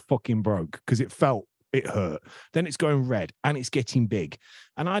it's not fucking broke, because it hurt. Then it's going red and it's getting big.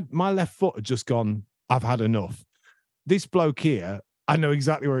 And my left foot had just gone, I've had enough. This bloke here, I know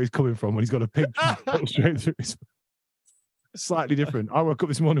exactly where he's coming from when he's got a pig straight through his. Slightly different. I woke up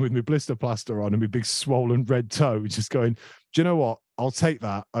this morning with my blister plaster on and my big swollen red toe, just going, do you know what? I'll take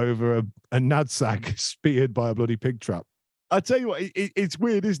that over a nadsag speared by a bloody pig trap. I tell you what, it's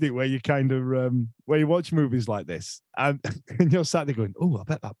weird, isn't it? Where you kind of where you watch movies like this, and you're sat there going, "Oh, I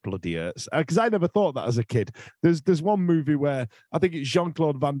bet that bloody hurts." Because I never thought that as a kid. There's one movie where I think it's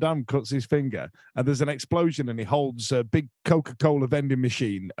Jean-Claude Van Damme cuts his finger, and there's an explosion, and he holds a big Coca-Cola vending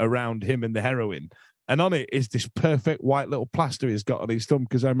machine around him and the heroin. And on it is this perfect white little plaster he's got on his thumb.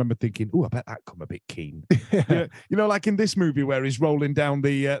 Because I remember thinking, "Oh, I bet that come a bit keen." You know, like in this movie where he's rolling down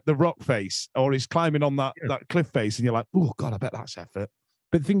the rock face, or he's climbing on that cliff face, and you're like, "Oh God, I bet that's effort."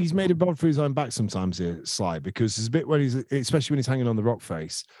 But the thing, he's made a bod for his own back sometimes here, Sly, because there's a bit where especially when he's hanging on the rock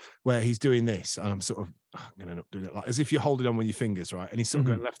face, where he's doing this, and I'm sort of going to end up doing it like as if you hold it on with your fingers, right? And he's sort of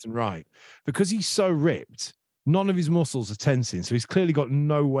going left and right because he's so ripped. None of his muscles are tensing, so he's clearly got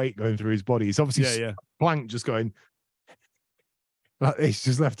no weight going through his body. He's obviously plank, just going like this,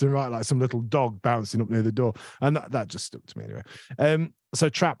 just left and right, like some little dog bouncing up near the door. And that just stuck to me anyway. So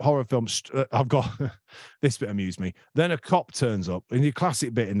trap horror films, I've got this bit amused me. Then a cop turns up, in the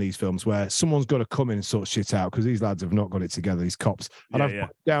classic bit in these films where someone's got to come in and sort shit out because these lads have not got it together, these cops. And I've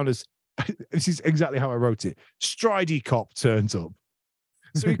put it down as this is exactly how I wrote it. Stridey cop turns up.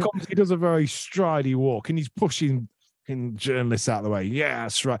 So he does a very stridey walk and he's pushing journalists out of the way. Yeah,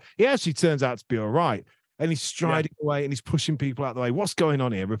 that's right. He actually turns out to be all right. And he's striding away and he's pushing people out of the way. What's going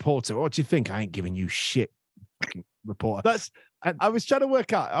on here, reporter? What do you think? I ain't giving you shit, reporter. I was trying to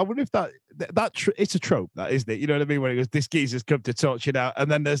work out. I wonder if it's a trope, that isn't it? You know what I mean? When it goes, this geezer's come to torch it out,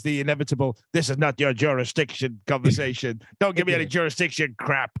 and then there's the inevitable, this is not your jurisdiction conversation. Don't give me any jurisdiction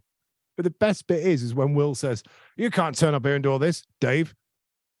crap. But the best bit is when Will says, you can't turn up here and do all this, Dave.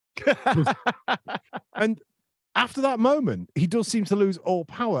 And after that moment, he does seem to lose all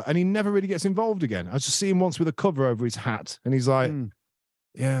power and he never really gets involved again. I just see him once with a cover over his hat and he's like,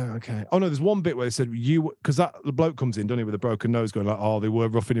 yeah, okay. Oh no, there's one bit where they said because the bloke comes in, doesn't he, with a broken nose going like, oh, they were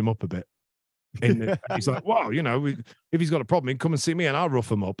roughing him up a bit. He's like, well, you know, if he's got a problem, he can come and see me and I'll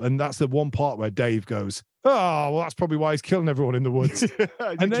rough him up. And that's the one part where Dave goes, oh, well, that's probably why he's killing everyone in the woods.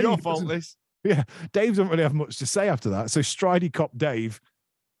 And then your fault, this. Yeah, Dave doesn't really have much to say after that. So Stridey cop Dave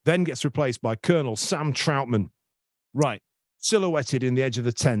then gets replaced by Colonel Sam Troutman. Right. Silhouetted in the edge of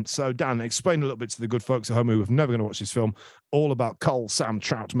the tent. So, Dan, explain a little bit to the good folks at home who are never going to watch this film, all about Col Sam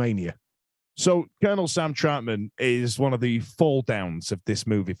Trout mania. So, Colonel Sam Troutman is one of the fall downs of this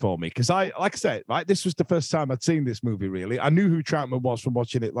movie for me. Because like I said, this was the first time I'd seen this movie, really. I knew who Troutman was from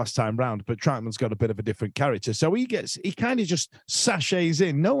watching it last time round, but Troutman's got a bit of a different character. So he kind of just sachets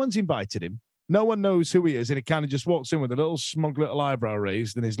in. No one's invited him. No one knows who he is. And he kind of just walks in with a little smug little eyebrow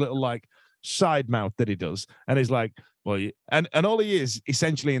raised and his little like side mouth that he does. And he's like, well, and all he is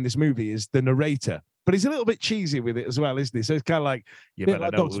essentially in this movie is the narrator. But he's a little bit cheesy with it as well, isn't he? So it's kind of like, you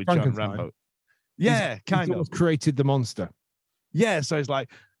better know who John Rambo. Yeah, kind of created the monster. Yeah, so it's like,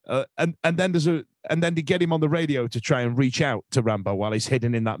 and then they get him on the radio to try and reach out to Rambo while he's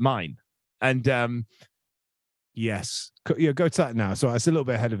hidden in that mine. And yes, yeah, go to that now. So it's a little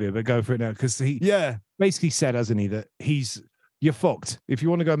bit ahead of you, but go for it now because he basically said, hasn't he, that you're fucked if you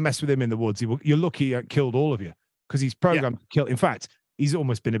want to go mess with him in the woods. You're lucky he killed all of you because he's programmed to kill. In fact, he's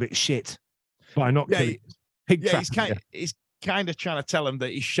almost been a bit shit by not killing. He's kind of trying to tell him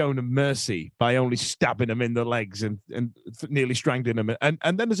that he's shown him mercy by only stabbing him in the legs and nearly strangling him. And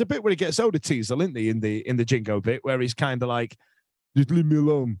then there's a bit where he gets Oda Teasel, isn't he, in the Jingo bit, where he's kind of like, just leave me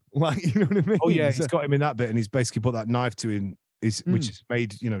alone. Like, you know what I mean? Oh, yeah, he's got him in that bit, and he's basically put that knife to him, which is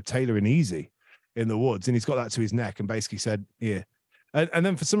made, tailoring easy in the woods, and he's got that to his neck and basically said, yeah. And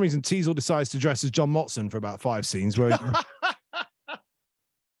then for some reason, Teasel decides to dress as John Motson for about 5 scenes, where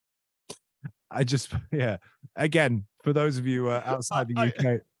again, for those of you outside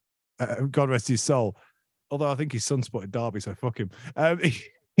the UK, God rest his soul, although I think his son spotted Derby, so fuck him.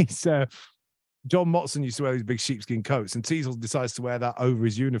 He's John Motson used to wear these big sheepskin coats, and Teasel decides to wear that over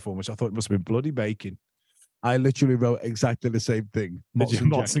his uniform, which I thought must have been bloody bacon. I literally wrote exactly the same thing.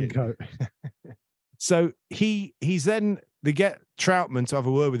 Motson coat. So they get Troutman to have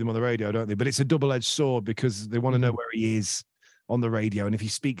a word with him on the radio, don't they? But it's a double-edged sword because they want to know where he is on the radio, and if he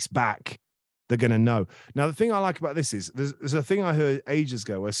speaks back, they're going to know. Now, the thing I like about this is there's a thing I heard ages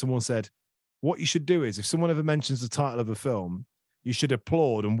ago where someone said, what you should do is if someone ever mentions the title of a film, you should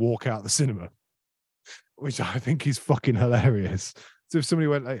applaud and walk out the cinema, which I think is fucking hilarious. So if somebody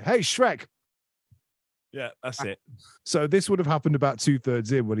went like, hey, Shrek. Yeah, that's it. So this would have happened about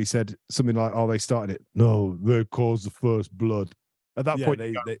 2/3 in when he said something like, oh, they started it. No, they caused the first blood. At that point,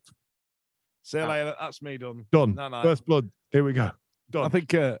 they see you later. That's me done. Done. No. First blood. Here we go. Done.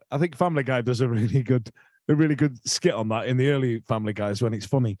 I think Family Guy does a really good skit on that in the early Family Guys when it's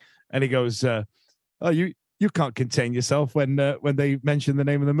funny, and he goes, "Oh, you can't contain yourself when they mention the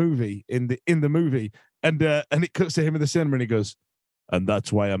name of the movie in the movie," and it cuts to him in the cinema, and he goes, "And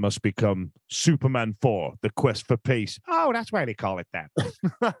that's why I must become Superman 4: The Quest for Peace." Oh, that's why they call it that.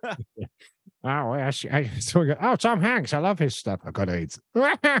 Oh, oh, Tom Hanks. I love his stuff. I got AIDS.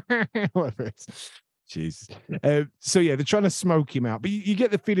 Whatever it is. Jeez. So yeah, they're trying to smoke him out, but you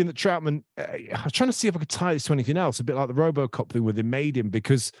get the feeling that Troutman. I'm trying to see if I could tie this to anything else, a bit like the RoboCop thing where they made him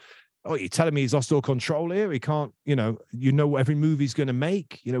because. Oh, you're telling me he's lost all control here? He can't, you know what every movie he's going to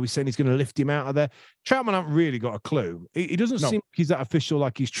make. He's saying he's going to lift him out of there. Troutman hasn't really got a clue. He doesn't seem like he's that official,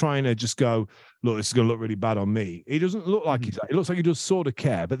 like he's trying to just go, look, this is going to look really bad on me. He doesn't look like he's that. It looks like he does sort of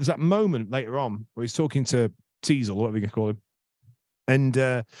care. But there's that moment later on where he's talking to Teasel, whatever you can call him. And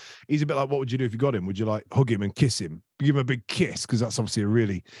he's a bit like, what would you do if you got him? Would you like hug him and kiss him? Give him a big kiss? Because that's obviously a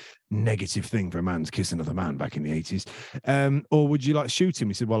really negative thing for a man to kiss another man back in the 80s. Or would you like shoot him?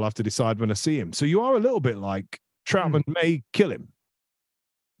 He said, well, I'll have to decide when I see him. So you are a little bit like Troutman may kill him.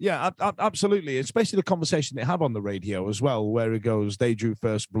 Yeah, absolutely. Especially the conversation they have on the radio as well, where he goes, they drew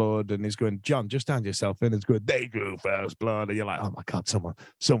first blood, and he's going, John, just hand yourself in. It's good. They drew first blood. And you're like, oh my God,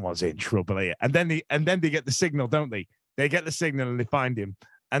 someone's in trouble here. And then they get the signal, don't they? They get the signal and they find him.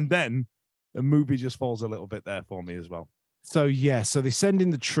 And then the movie just falls a little bit there for me as well. So, yeah. So they send in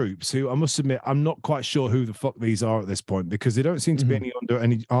the troops who I must admit, I'm not quite sure who the fuck these are at this point because they don't seem to be under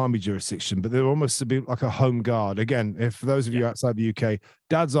any army jurisdiction, but they're almost to be like a home guard. Again, if for those of you outside the UK,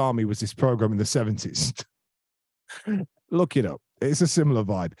 Dad's Army was this program in the 70s. Look it up. It's a similar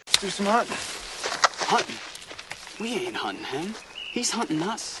vibe. Do some hunting. Hunting? We ain't hunting him. He's hunting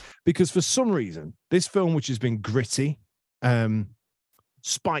us. Because for some reason, this film, which has been gritty,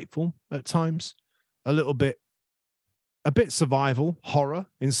 spiteful at times, a bit survival, horror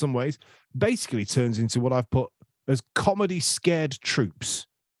in some ways, basically turns into what I've put as comedy scared troops.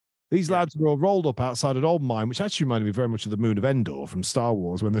 These lads are all rolled up outside an old mine, which actually reminded me very much of the Moon of Endor from Star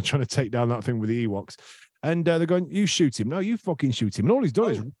Wars when they're trying to take down that thing with the Ewoks. And they're going, you shoot him. No, you fucking shoot him. And all he's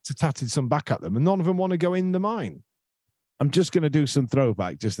done is tatted some back at them, and none of them want to go in the mine. I'm just going to do some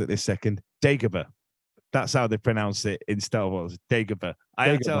throwback just at this second. Dagobah. That's how they pronounce it in Star Wars. Dagobah.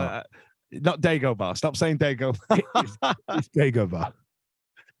 Not Dagobah. Stop saying Dago. It's Dagobah.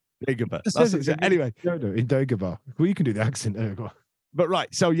 Dagobah. Anyway. In Dagobah. Well, you can do the accent. But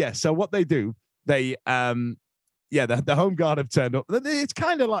right. So, yeah. So what they do, the Home Guard have turned up. It's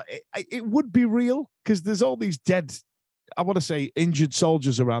kind of like, it would be real because there's all these dead, I want to say injured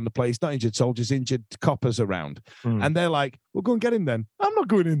soldiers around the place, not injured soldiers, injured coppers around. And they're like, we'll go and get him then. I'm not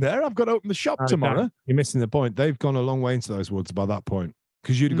going in there. I've got to open the shop tomorrow. You're missing the point. They've gone a long way into those woods by that point.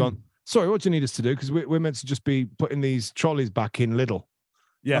 Because you'd have gone, sorry, what do you need us to do? Because we're meant to just be putting these trolleys back in Lidl.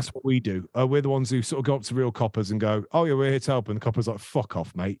 Yeah. That's what we do. We're the ones who sort of go up to real coppers and go, oh, yeah, we're here to help. And the copper's like, fuck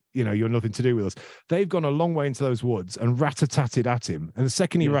off, mate. You're nothing to do with us. They've gone a long way into those woods and rat-a-tatted at him. And the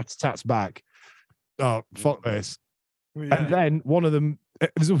second he rat-a-tats back, oh, fuck this. Yeah. And then one of them,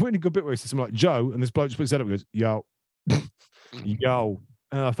 there's a really good bit where he says something like Joe, and this bloke just puts his head up and goes, yo, yo.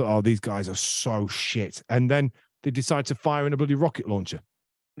 And I thought, oh, these guys are so shit. And then they decide to fire in a bloody rocket launcher.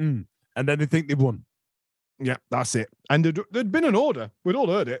 And then they think they've won. Yeah, that's it. And there'd been an order. We'd all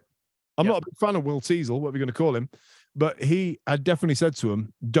heard it. I'm not a big fan of Will Teasel, what we're going to call him, but he had definitely said to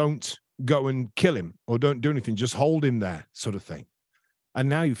him, don't go and kill him or don't do anything. Just hold him there, sort of thing. And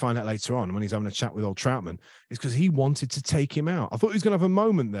now you find out later on when he's having a chat with old Troutman, it's because he wanted to take him out. I thought he was going to have a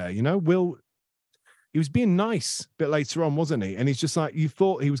moment there, Will, he was being nice a bit later on, wasn't he? And he's just like, you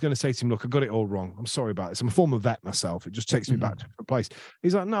thought he was going to say to him, look, I got it all wrong. I'm sorry about this. I'm a former vet myself. It just takes me back to a place.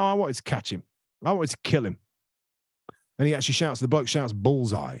 He's like, no, I wanted to catch him. I wanted to kill him. And he actually the bloke shouts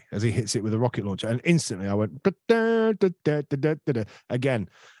bullseye as he hits it with a rocket launcher. And instantly I went, again,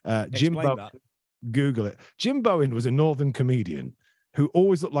 Jim Bowen, Google it. Jim Bowen was a Northern comedian who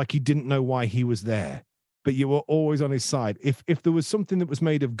always looked like he didn't know why he was there, but you were always on his side. If there was something that was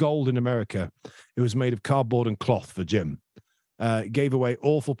made of gold in America, it was made of cardboard and cloth for Jim. gave away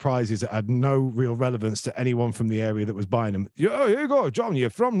awful prizes that had no real relevance to anyone from the area that was buying them. Oh, here you go, John,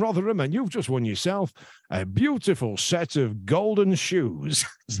 you're from Rotherham and you've just won yourself a beautiful set of golden shoes.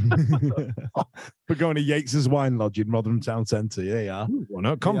 For going to Yates's Wine Lodge in Rotherham Town Centre. Yeah, yeah. Won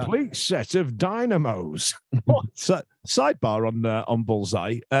a complete set of dynamos. So, sidebar on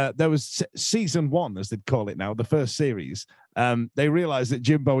Bullseye. There was season 1, as they'd call it now, the first series. They realised that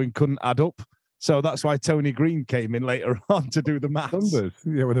Jim Bowen couldn't add up. So that's why Tony Green came in later on to do the maths. Numbers.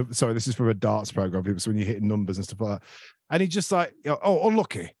 Yeah, sorry, this is from a darts program. So when you're hitting numbers and stuff like that, and he just like, oh,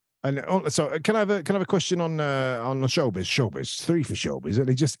 unlucky. And so can I have a question on showbiz 3 for showbiz?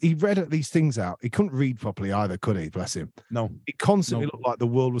 And he read these things out. He couldn't read properly either, could he? Bless him. No, he constantly looked like the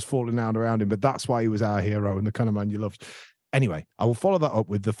world was falling down around him. But that's why he was our hero and the kind of man you loved. Anyway, I will follow that up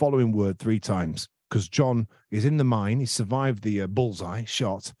with the following word 3 times. Because John is in the mine, he survived the bullseye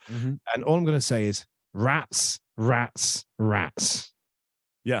shot, and all I'm going to say is rats, rats, rats.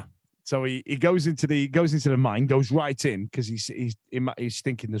 Yeah. So he goes into the mine, goes right in because he's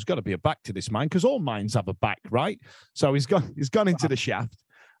thinking there's got to be a back to this mine because all mines have a back, right? So he's gone into the shaft,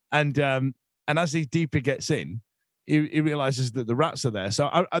 and as he deeper gets in, he realizes that the rats are there.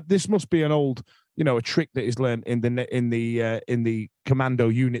 So this must be an old, a trick that he's learned in the commando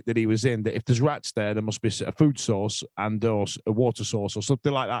unit that he was in. That if there's rats there must be a food source or a water source or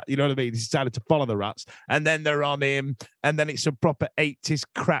something like that. You know what I mean? He decided to follow the rats, and then they're on him, and then it's a proper 80s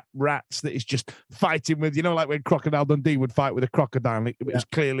crap rats that he's just fighting with. Like when Crocodile Dundee would fight with a crocodile. It was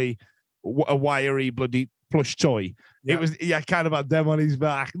clearly a wiry bloody plush toy. Yeah. It was kind of had them on his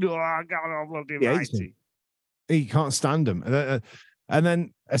back. Oh, God, bloody righty. He can't stand them. And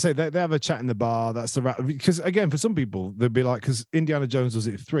then I say they have a chat in the bar. That's the rat. Because again, for some people, they'd be like, because Indiana Jones does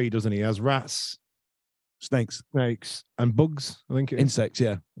it 3, doesn't he? He has rats, snakes, and bugs. I think insects.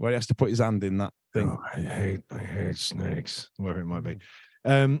 Yeah, where he has to put his hand in that thing. Oh, I hate snakes, wherever it might be.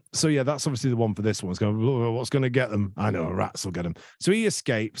 So yeah, that's obviously the one for this one. It's going, what's going to get them? I know, rats will get them. So he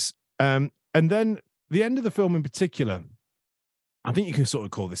escapes. And then the end of the film in particular, I think you can sort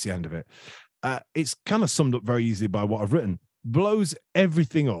of call this the end of it. It's kind of summed up very easily by what I've written. Blows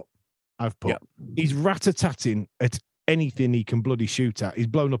everything up. I've put. Yep. He's rat-a-tatting at anything he can bloody shoot at. He's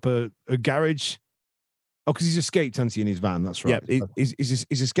blown up a garage. Oh, because he's escaped, hasn't he, in his van? That's right. Yeah, he's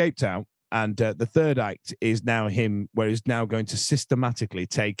escaped out. And the third act is now him, where he's now going to systematically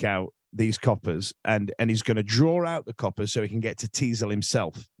take out these coppers, and he's going to draw out the coppers so he can get to Teasel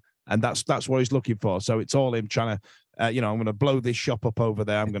himself. And that's what he's looking for. So it's all him trying to, I'm going to blow this shop up over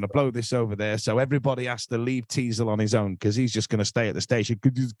there. I'm going to blow this over there. So everybody has to leave Teasel on his own because he's just going to stay at the station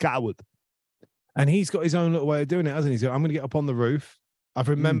because he's a coward. And he's got his own little way of doing it, hasn't he? He's going, I'm going to get up on the roof. I've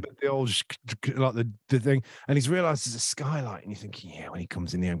remembered the old, like the thing. And he's realized there's a skylight. And you're thinking, yeah, when he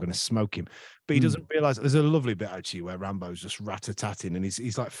comes in here, I'm going to smoke him. But he doesn't realize there's a lovely bit actually where Rambo's just rat-a-tatting and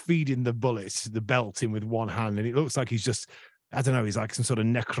he's like feeding the bullets, the belt in with one hand. And it looks like he's just, I don't know, he's like some sort of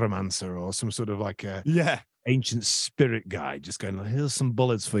necromancer or some sort of like a ancient spirit guy just going, here's some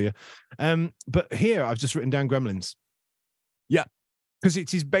bullets for you. But here I've just written down Gremlins. Yeah. Because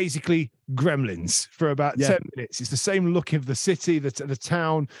it is basically Gremlins for about 10 minutes. It's the same look of the city, the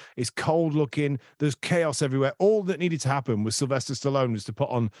town. It's cold looking. There's chaos everywhere. All that needed to happen was Sylvester Stallone was to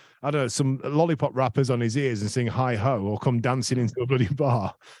put on, I don't know, some lollipop wrappers on his ears and sing hi ho or come dancing into a bloody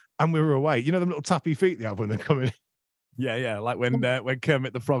bar. And we were away. You know them little tappy feet they have when they're coming? Yeah. Like when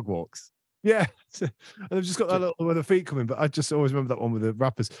Kermit the Frog walks. Yeah. And they've just got that little where the feet coming. But I just always remember that one with the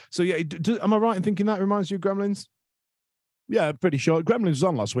rappers. So yeah, am I right in thinking that reminds you of Gremlins? Yeah, I'm pretty sure. Gremlins was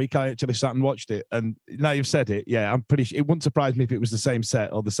on last week. I actually sat and watched it. And now you've said it, yeah, I'm pretty sure. It wouldn't surprise me if it was the same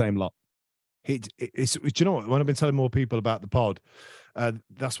set or the same lot. It's do you know what? When I've been telling more people about the pod,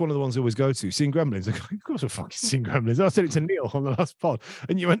 that's one of the ones I always go to. Seeing Gremlins. I go, of course I've fucking seen Gremlins. I said it to Neil on the last pod.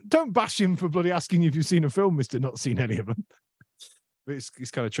 And you went, don't bash him for bloody asking you if you've seen a film, mister, not seen any of them. But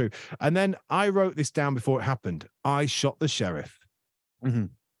it's kind of true. And then I wrote this down before it happened. I shot the sheriff. Mm-hmm.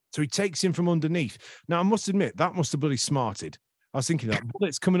 So he takes him from underneath. Now, I must admit, that must have bloody smarted. I was thinking that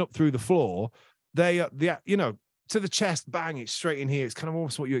bullets coming up through the floor, to the chest, bang, it's straight in here. It's kind of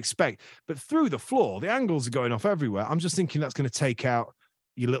almost what you expect. But through the floor, the angles are going off everywhere. I'm just thinking that's going to take out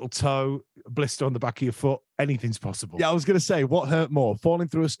your little toe, a blister on the back of your foot. Anything's possible. Yeah, I was going to say, what hurt more, falling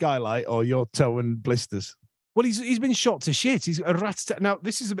through a skylight or your toe and blisters? Well, he's been shot to shit. He's a rat. Now,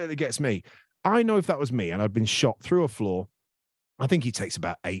 this is the bit that gets me. I know if that was me and I'd been shot through a floor, I think he takes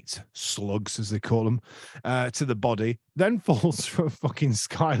about 8 slugs, as they call them, to the body, then falls through a fucking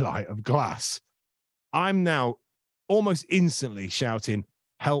skylight of glass. I'm now almost instantly shouting,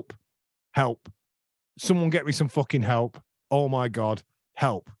 help, help. Someone get me some fucking help. Oh, my God,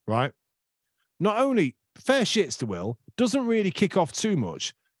 help, right? Not only fair shits to Will, doesn't really kick off too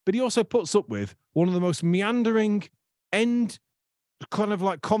much, but he also puts up with one of the most meandering end kind of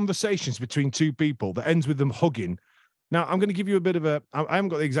like conversations between two people that ends with them hugging. Now, I'm going to give you a bit of I haven't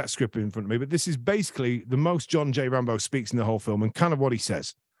got the exact script in front of me, but this is basically the most John J. Rambo speaks in the whole film and kind of what he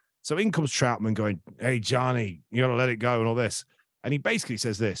says. So in comes Troutman going, "Hey, Johnny, you got to let it go," and all this. And he basically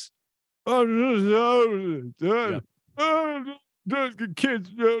says this. Kids,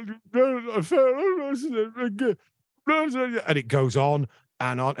 and it goes on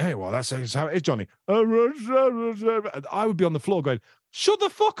and on. Hey, well, that's how it is, Johnny. I would be on the floor going, "Shut the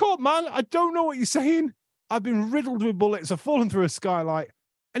fuck up, man. I don't know what you're saying. I've been riddled with bullets. I've fallen through a skylight."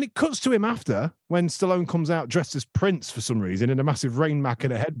 And it cuts to him after when Stallone comes out dressed as Prince for some reason in a massive rain mac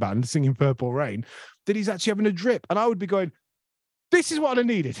and a headband singing Purple Rain, that he's actually having a drip. And I would be going, this is what I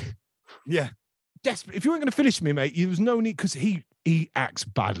needed. Yeah. Desperate. If you weren't going to finish me, mate, there was no need, because he acts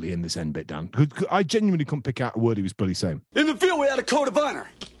badly in this end bit, Dan. I genuinely couldn't pick out a word he was bloody saying. In the field, we had a code of honor.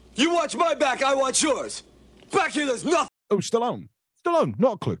 You watch my back, I watch yours. Back here, there's nothing. Oh, Stallone,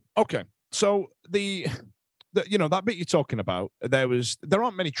 not a clue. Okay. So the that bit you're talking about, there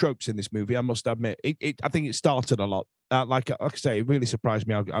aren't many tropes in this movie, I must admit. I think it started a lot. Like I say, it really surprised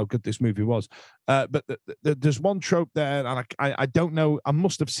me how good this movie was. But there's one trope there, and I don't know. I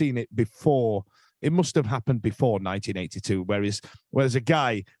must have seen it before. It must have happened before 1982, whereas a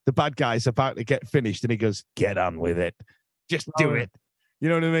guy, the bad guy's about to get finished, and he goes, "Get on with it, just do it." You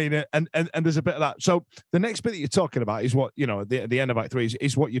know what I mean? And there's a bit of that. So the next bit that you're talking about is what, at the end of Act 3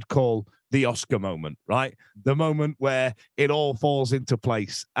 is what you'd call the Oscar moment, right? The moment where it all falls into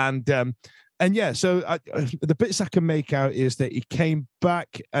place. And yeah, so the bits I can make out is that he came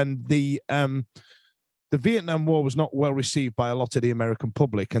back, and the Vietnam War was not well received by a lot of the American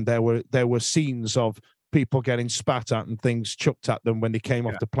public, and there were scenes of people getting spat at and things chucked at them when they came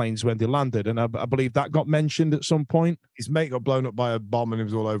off the planes when they landed, and I believe that got mentioned at some point. His mate got blown up by a bomb, and it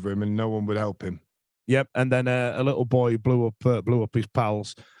was all over him, and no one would help him. Yep, and then a little boy blew up his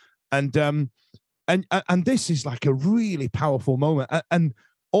pals, and this is like a really powerful moment, and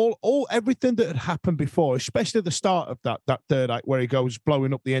everything that had happened before, especially at the start of that third act where he goes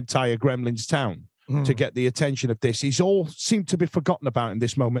blowing up the entire Gremlins town to get the attention of this. He's all seemed to be forgotten about in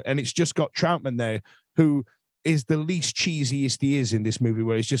this moment. And it's just got Troutman there, who is the least cheesiest he is in this movie,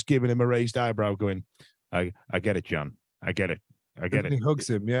 where he's just giving him a raised eyebrow going, I get it, John. I get it. He hugs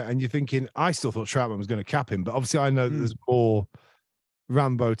him, yeah. And you're thinking, I still thought Troutman was going to cap him, but obviously I know that there's more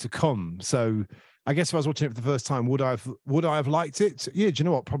Rambo to come. So I guess if I was watching it for the first time, would I have liked it? Yeah, do you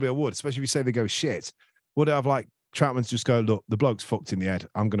know what? Probably I would, especially if you say they go shit. Would I have liked Troutman to just go, look, the bloke's fucked in the head.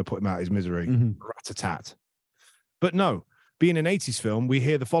 I'm going to put him out of his misery. Rat-a-tat. But no, being an 80s film, we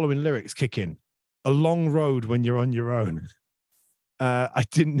hear the following lyrics kick in. A long road when you're on your own. I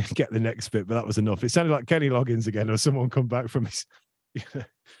didn't get the next bit, but that was enough. It sounded like Kenny Loggins again, or someone come back from his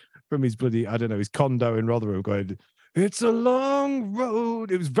bloody, I don't know, his condo in Rotherham going, "It's a long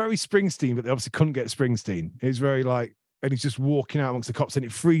road." It was very Springsteen, but they obviously couldn't get Springsteen. It was very like, and he's just walking out amongst the cops, and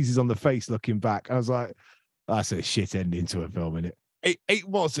it freezes on the face looking back. I was like, that's a shit ending to a film, isn't it? It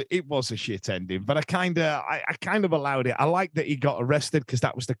was a shit ending, but I kind of allowed it. I like that he got arrested, because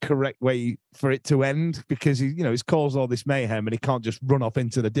that was the correct way for it to end, because he's caused all this mayhem, and he can't just run off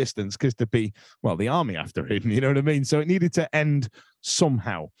into the distance, because there'd be, well, the army after him, you know what I mean? So it needed to end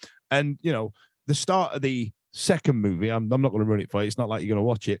somehow. And the start of the second movie, I'm not going to ruin it for you. It's not like you're going to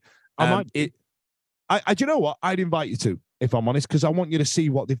watch it. Do you know what? I'd invite you to, if I'm honest, because I want you to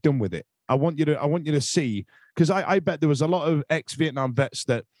see what they've done with it. I want you to see, because I bet there was a lot of ex-Vietnam vets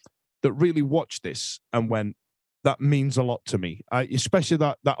that really watched this and went, that means a lot to me. Especially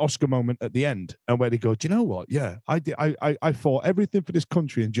that Oscar moment at the end, and where they go, do you know what? Yeah, I did. I fought everything for this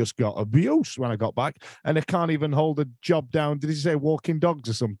country and just got abuse when I got back, and I can't even hold a job down. Did he say walking dogs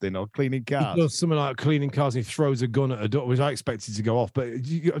or something, or cleaning cars? He does something like cleaning cars, and he throws a gun at a dog, which I expected to go off. But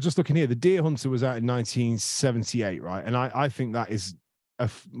just looking here, The Deer Hunter was out in 1978, right? And I think that is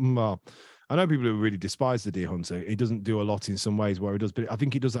well, I know people who really despise The Deer Hunter. He doesn't do a lot in some ways where he does, but I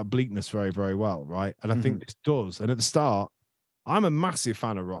think he does that bleakness very, very well, right? And I think this does. And at the start, I'm a massive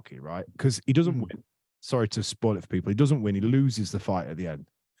fan of Rocky, right? Because he doesn't win. Sorry to spoil it for people. He doesn't win. He loses the fight at the end.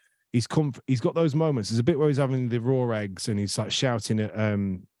 He's got those moments. There's a bit where he's having the raw eggs and he's like shouting at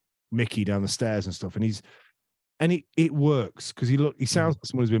Mickey down the stairs and stuff. And it works, because he sounds like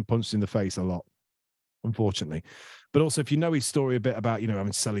someone who's been punched in the face a lot, unfortunately. But also, if you know his story a bit about, having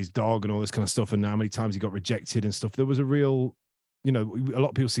to sell his dog and all this kind of stuff, and how many times he got rejected and stuff, there was a real, a lot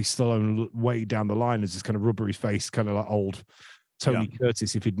of people see Stallone way down the line as this kind of rubbery face, kind of like old Tony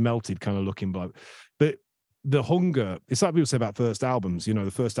Curtis, if he'd melted kind of looking bloke. But the hunger, it's like people say about first albums, you know,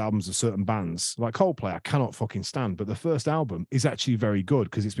 the first albums of certain bands, like Coldplay, I cannot fucking stand, but the first album is actually very good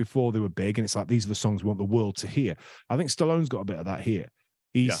because it's before they were big and it's like, these are the songs we want the world to hear. I think Stallone's got a bit of that here.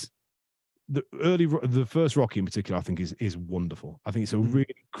 The first Rocky in particular, I think is wonderful. I think it's a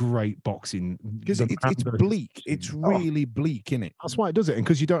really great boxing because it's bleak. It's really bleak, isn't it? That's why it does it, and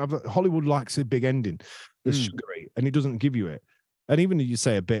because you don't have Hollywood likes a big ending, that's sugary, and it doesn't give you it. And even if you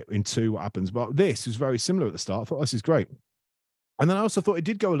say a bit in 2 what happens, but this was very similar at the start. I thought this is great, and then I also thought it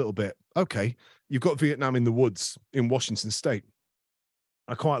did go a little bit. Okay, you've got Vietnam in the woods in Washington State.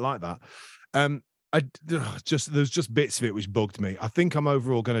 I quite like that. There's just bits of it which bugged me. I think I'm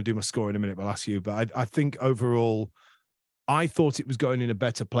overall going to do my score in a minute, but I'll ask you. But I think overall, I thought it was going in a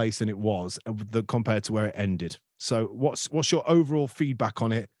better place than it was compared to where it ended. So what's your overall feedback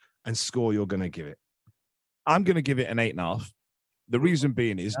on it and score you're going to give it? I'm going to give it an 8.5. The reason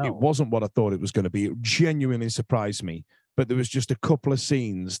being is it wasn't what I thought it was going to be. It genuinely surprised me. But there was just a couple of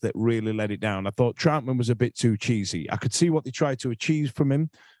scenes that really let it down. I thought Troutman was a bit too cheesy. I could see what they tried to achieve from him.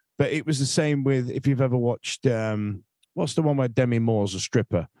 But it was the same with, if you've ever watched, what's the one where Demi Moore's a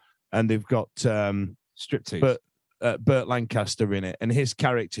stripper and they've got Striptease. Burt Lancaster in it, and his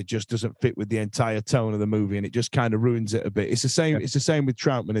character just doesn't fit with the entire tone of the movie, and it just kind of ruins it a bit. It's the same. It's the same with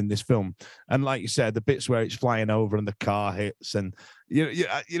Troutman in this film. And like you said, the bits where it's flying over and the car hits, and you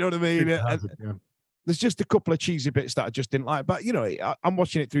know what I mean. There's just a couple of cheesy bits that I just didn't like. But you know, I'm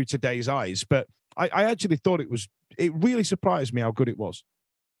watching it through today's eyes. But I actually thought it really surprised me how good it was.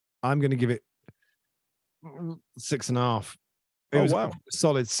 I'm going to give it 6.5. It was a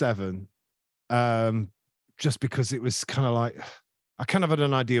solid 7. Just because it was kind of like, I kind of had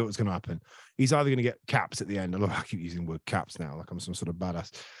an idea what was going to happen. He's either going to get caps at the end. I keep using the word caps now, like I'm some sort of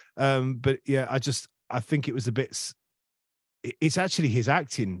badass. But yeah, I think it was a bit. It's actually his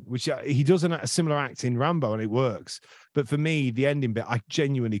acting, which he does a similar act in Rambo, and it works. But for me, the ending bit, I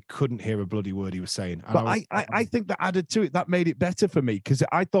genuinely couldn't hear a bloody word he was saying. And but I think that added to it. That made it better for me because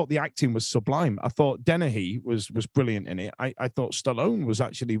I thought the acting was sublime. I thought Dennehy was brilliant in it. I thought Stallone was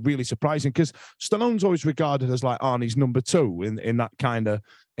actually really surprising because Stallone's always regarded as like Arnie's number 2 in that kind of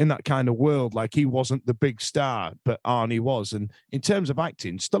world. Like he wasn't the big star, but Arnie was. And in terms of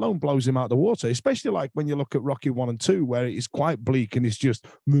acting, Stallone blows him out of the water, especially like when you look at Rocky 1 and 2, where it is quite bleak and it's just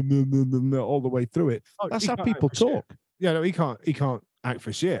all the way through it. That's how people talk. Yeah, no, he can't act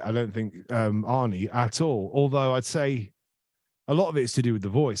for shit. I don't think Arnie at all. Although I'd say a lot of it is to do with the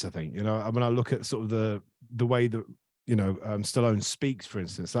voice. I think, you know, when I look at sort of the way that, you know, Stallone speaks, for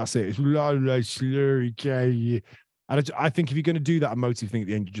instance, that's it. It's slurry. And I think if you're going to do that emotive thing at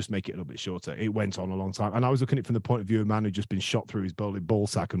the end, you just make it a little bit shorter. It went on a long time, and I was looking at it from the point of view of a man who'd just been shot through his ball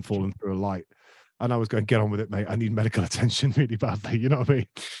sack and fallen through a light. And I was going, get on with it, mate. I need medical attention really badly. You know what I mean?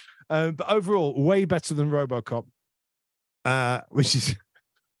 But overall, way better than RoboCop. Which is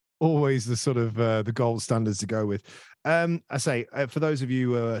always the sort of the gold standards to go with. I say for those of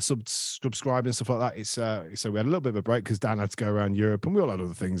you subscribing and stuff like that, it's so we had a little bit of a break because Dan had to go around Europe and we all had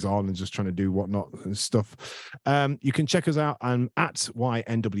other things on and just trying to do whatnot and stuff. You can check us out at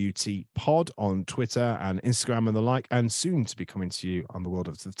YNWT Pod on Twitter and Instagram and the like, and soon to be coming to you on the world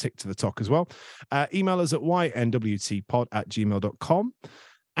of the Tick to the Talk as well. Email us at ynwtpod@gmail.com.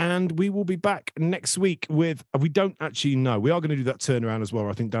 And we will be back next week with, we don't actually know. We are going to do that turnaround as well.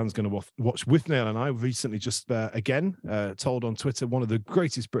 I think Dan's going to watch with Neil and I. Recently just, again, told on Twitter, one of the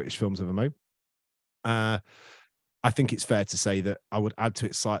greatest British films ever made. I think it's fair to say that I would add to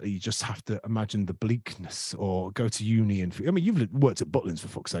it slightly. You just have to imagine the bleakness or go to uni. And I mean, you've worked at Butlins, for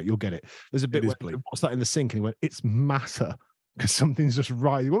fuck's sake. You'll get it. There's a bit where, what's that in the sink? And he went, it's matter because something's just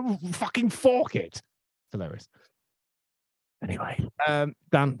right. Well, fucking fork it. Hilarious. Anyway, Dan,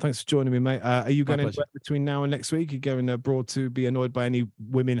 thanks for joining me, mate. Are you going anywhere between now and next week? Are you going abroad to be annoyed by any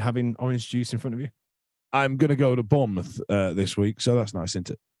women having orange juice in front of you? I'm going to go to Bournemouth this week, so that's nice,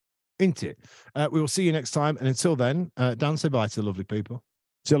 isn't it? Isn't it? We will see you next time. And until then, Dan, say bye to the lovely people.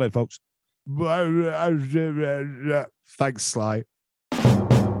 See you later, folks. Thanks, Sly.